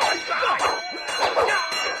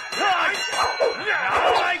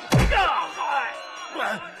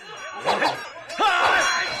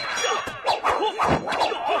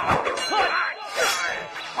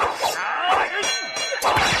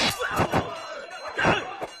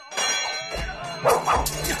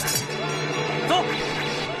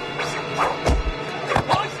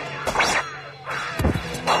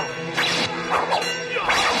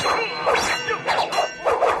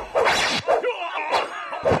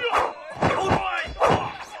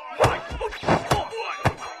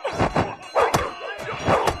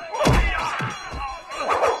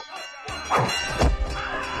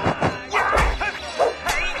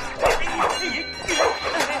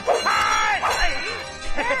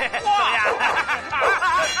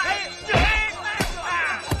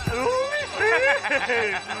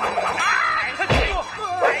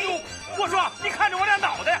我说，你看着我俩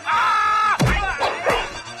脑袋啊！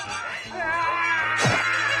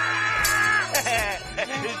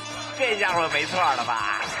这家伙没错了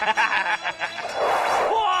吧？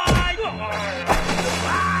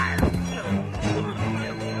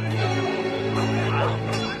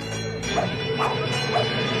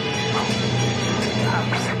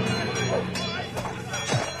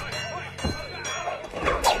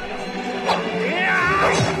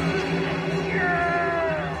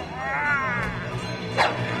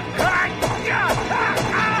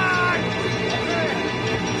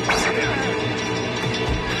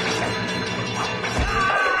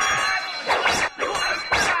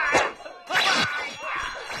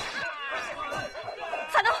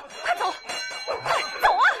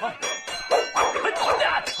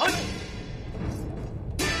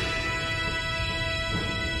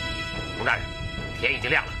龙大人，天已经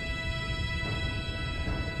亮了。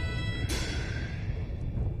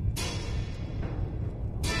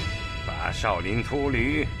把少林秃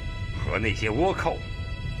驴和那些倭寇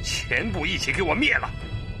全部一起给我灭了。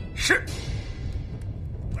是。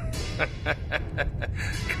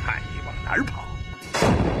看你往哪儿跑！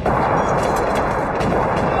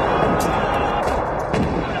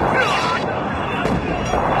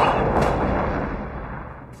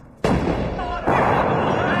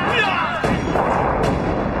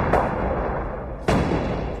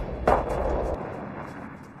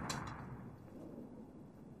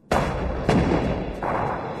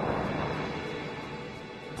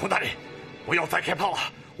洪大人，不要再开炮了，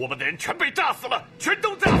我们的人全被炸死了，全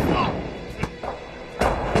都炸死了。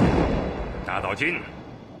大岛君，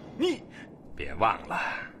你别忘了，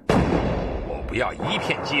我不要一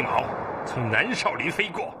片鸡毛从南少林飞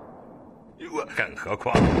过。更何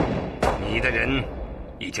况，你的人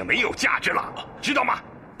已经没有价值了，知道吗？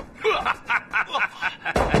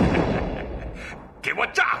给我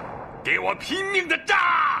炸！给我拼命的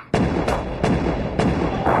炸！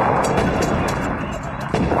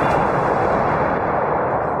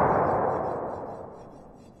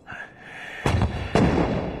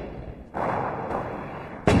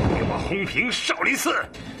给我轰平少林寺！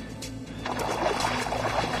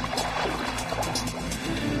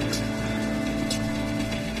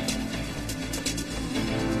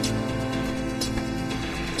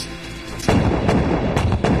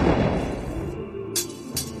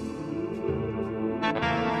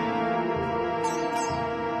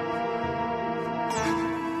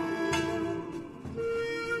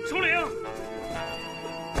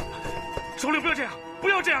首领，不要这样，不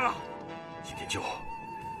要这样啊！徐天秋，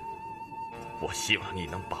我希望你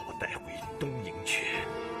能把我带回东营去。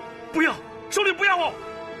不要，首领，不要哦，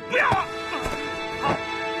不要啊！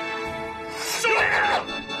首领，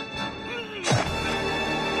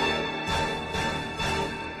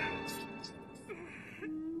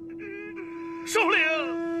首领。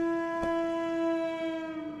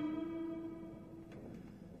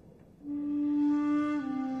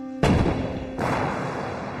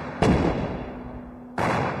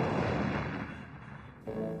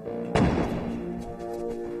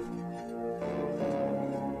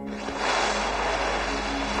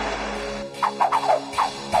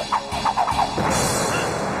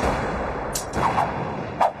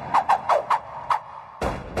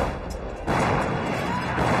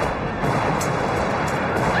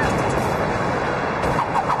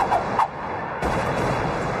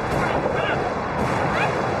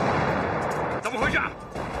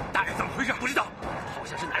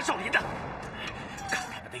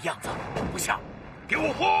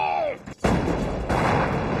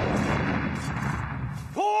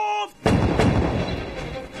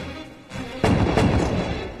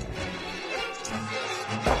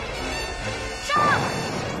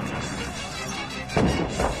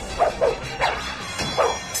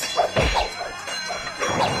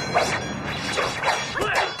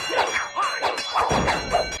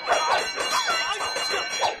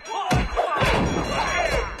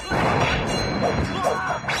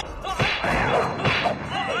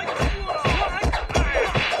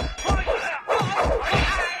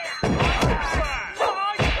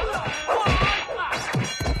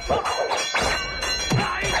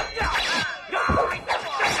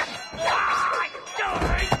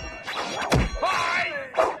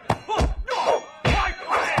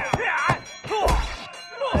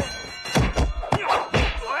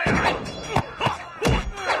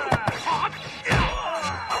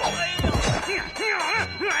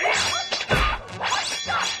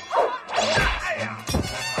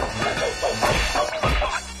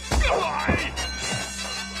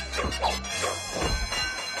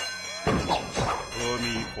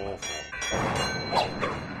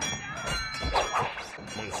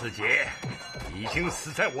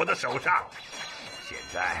死在我的手上，现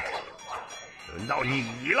在轮到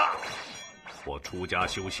你了。我出家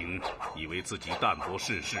修行，以为自己淡泊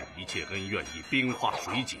世事，一切恩怨以冰化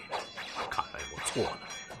水解。看来我错了，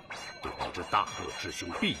对你这大恶之凶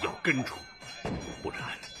必要根除，不然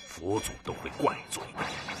佛祖都会怪罪。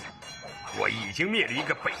我已经灭了一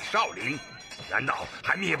个北少林，难道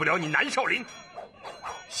还灭不了你南少林？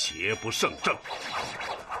邪不胜正。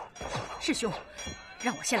师兄，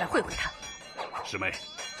让我先来会会他。师妹，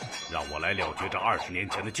让我来了结这20年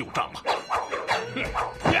前的旧账吧。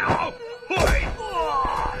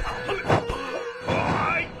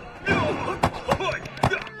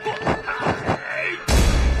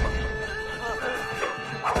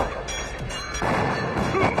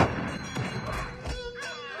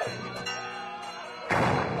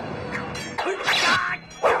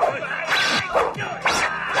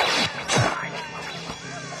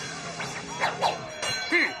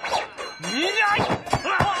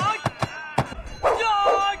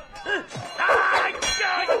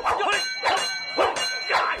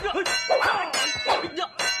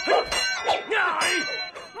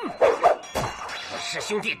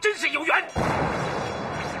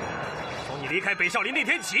离开北少林那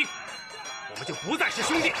天起，我们就不再是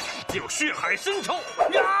兄弟，只有血海深仇。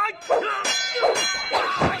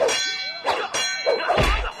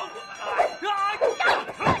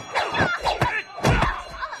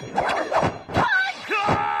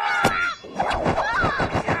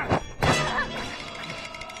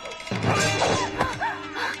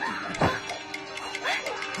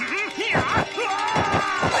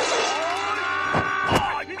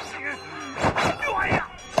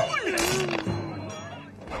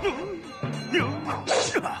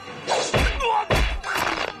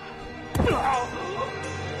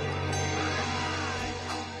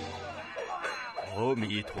阿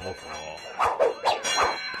弥陀佛。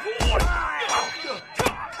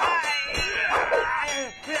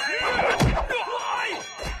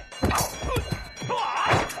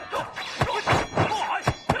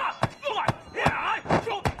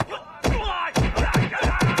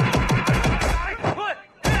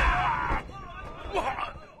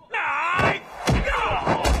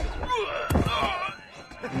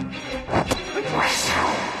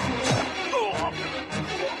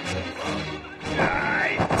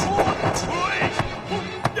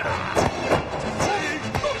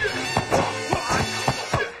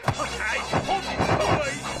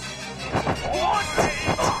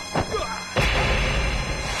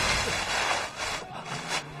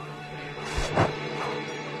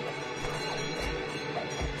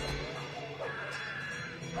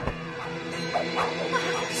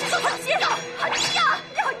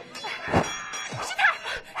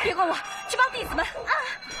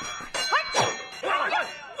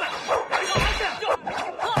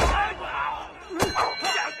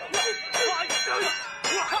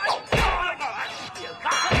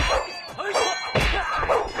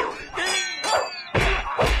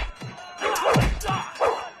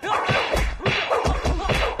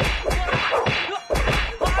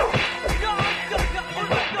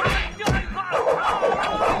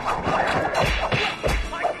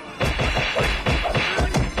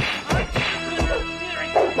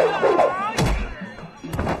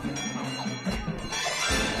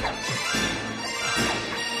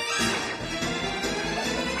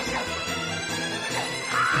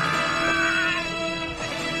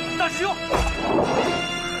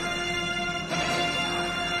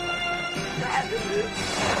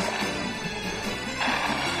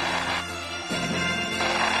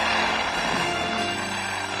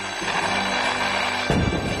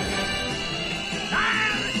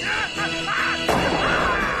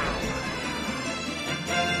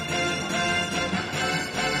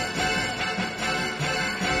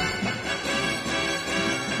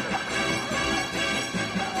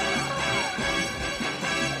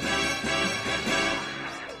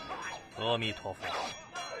阿弥陀佛。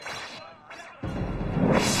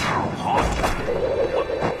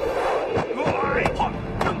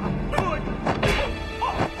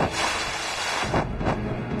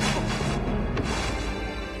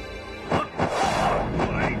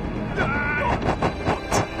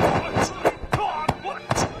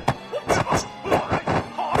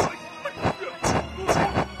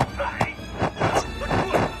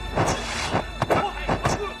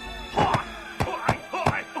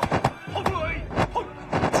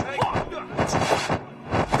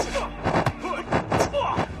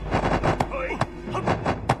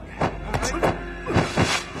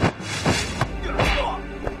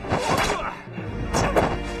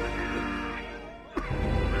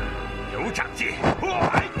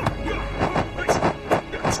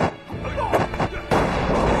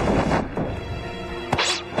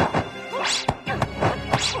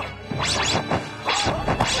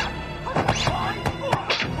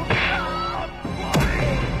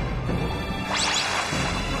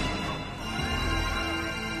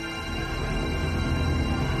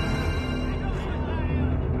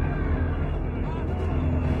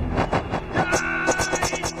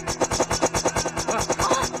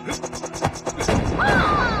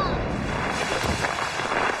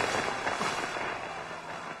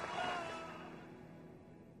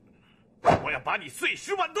把你碎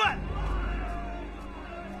尸万段！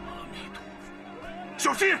阿弥陀佛，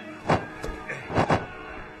小心！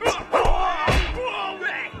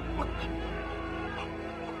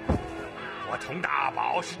我佟大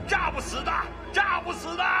宝是炸不死的，炸不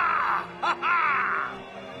死的！哈哈！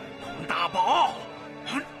佟大宝，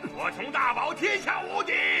我佟大宝天下无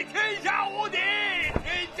敌，天下无敌，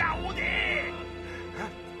天下无敌！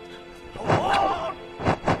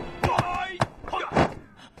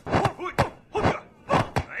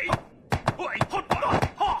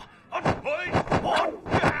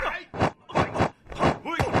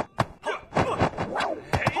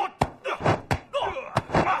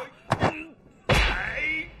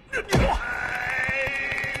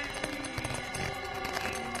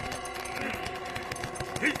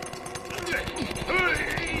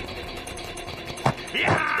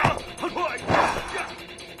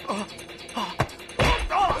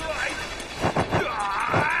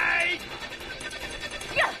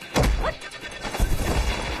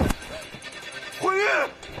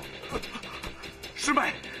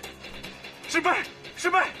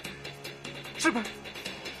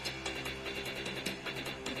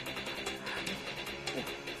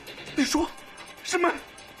你说什么？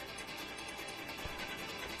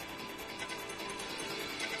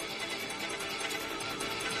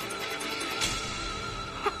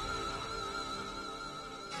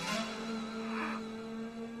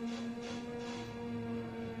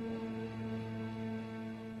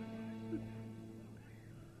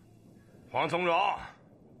黄从容，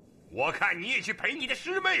我看你也去陪你的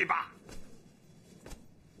师妹吧。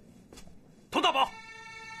佟大宝，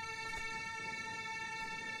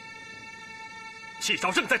戚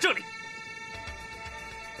少正在这里。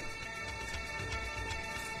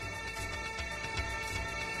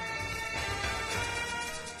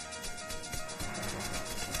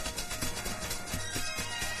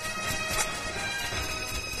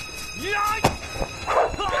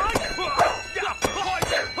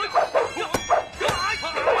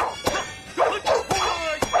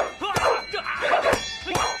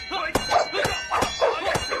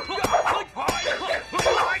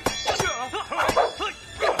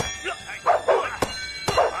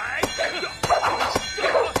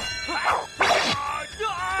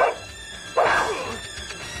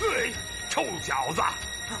臭小子！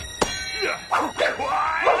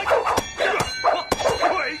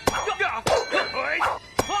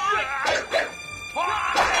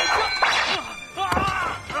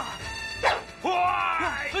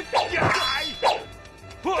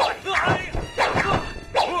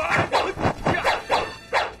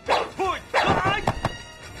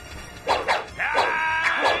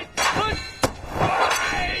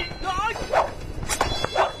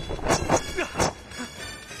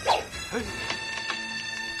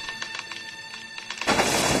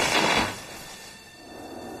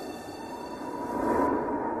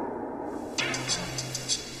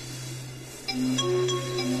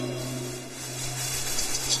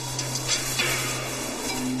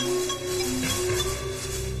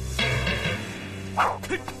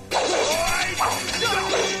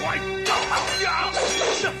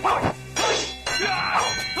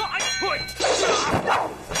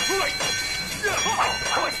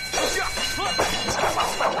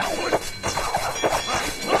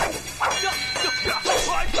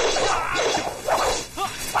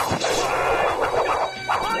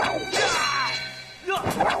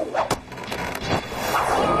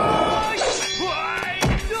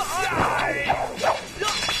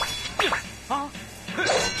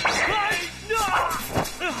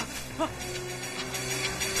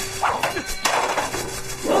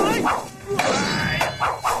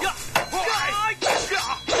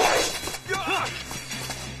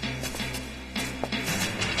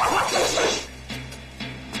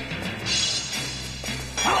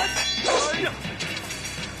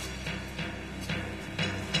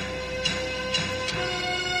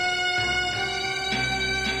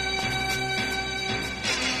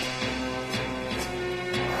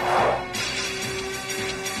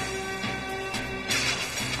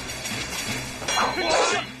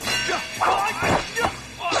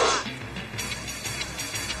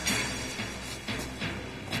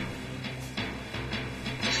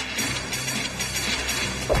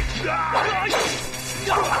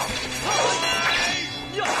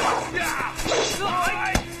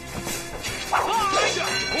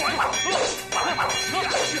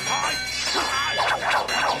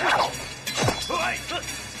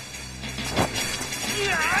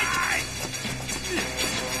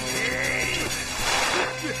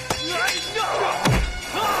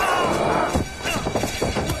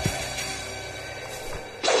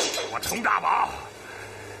我佟大宝，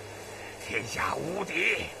天下无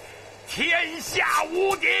敌，天下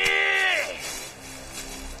无敌！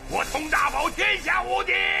我佟大宝天下无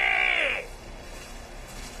敌！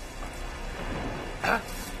啊！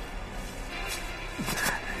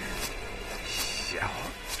小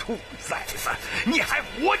兔崽子，你还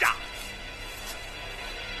活着！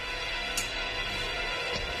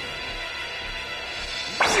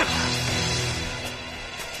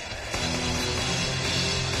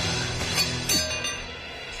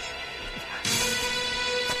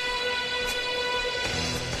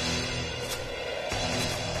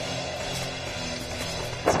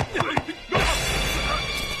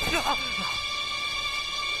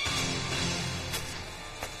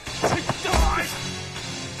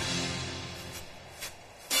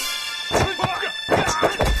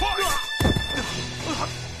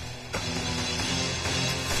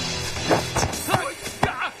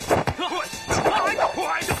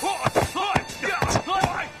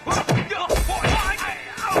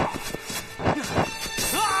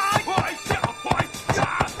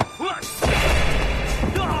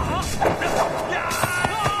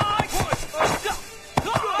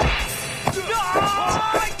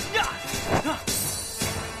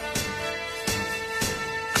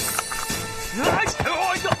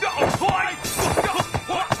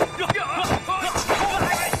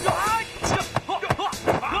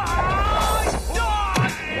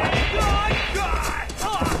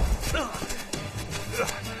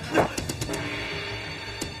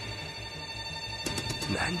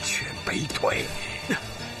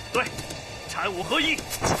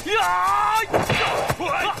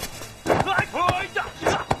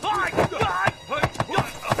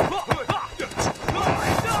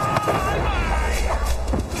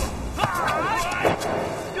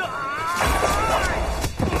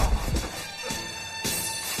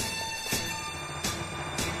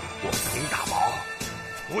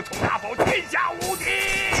我佟大宝天下无敌！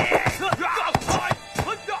怎么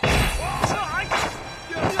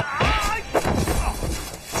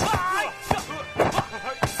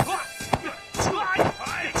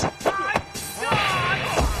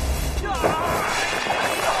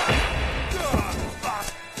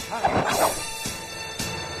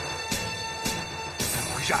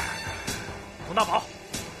回事？佟大宝，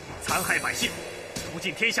残害百姓，屠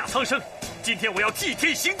尽天下苍生，今天我要替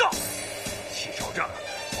天行道。戚少正，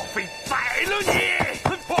我非宰了你！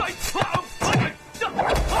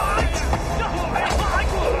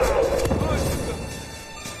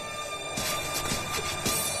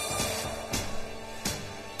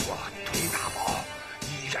我佟大宝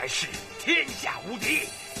依然是天下无敌，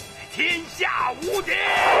天下无敌！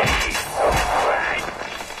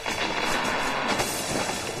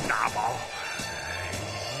佟大宝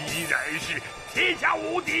依然是天下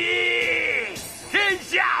无敌，天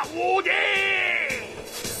下无敌！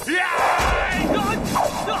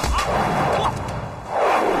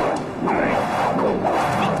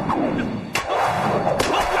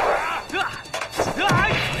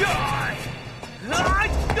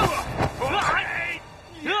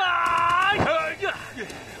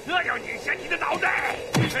要拧下你的脑袋！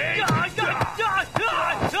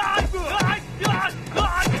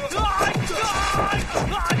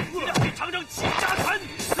尝尝七杀拳！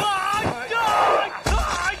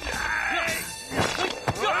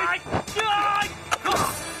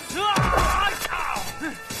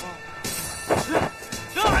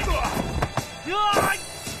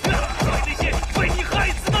那些被你害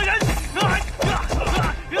死的人！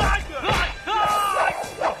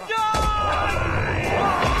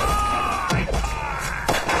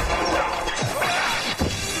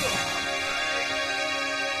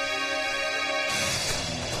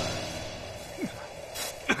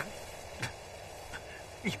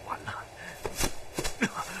你完了！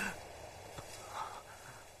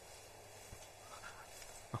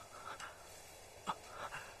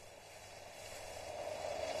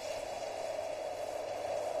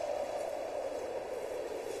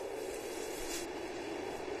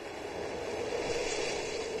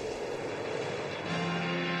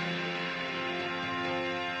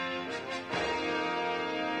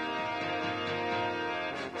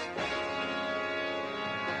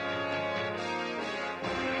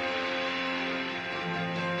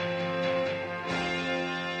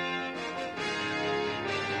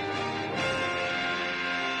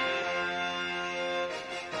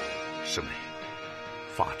师妹，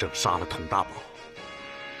法正杀了佟大宝，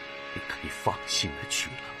你可以放心的去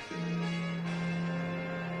了。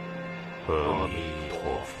阿弥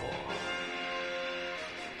陀佛。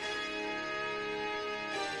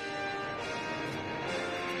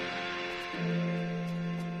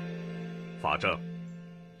法正，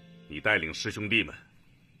你带领师兄弟们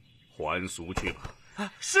还俗去吧。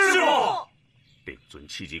师父，令尊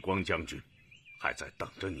戚继光将军还在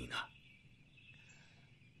等着你呢。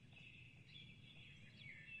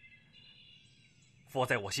佛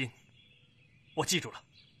在我心，我记住了。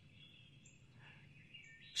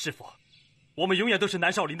师父，我们永远都是南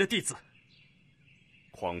少林的弟子。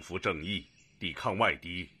匡扶正义，抵抗外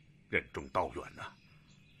敌，任重道远呐。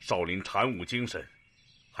少林禅武精神，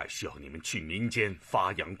还需要你们去民间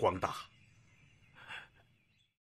发扬光大。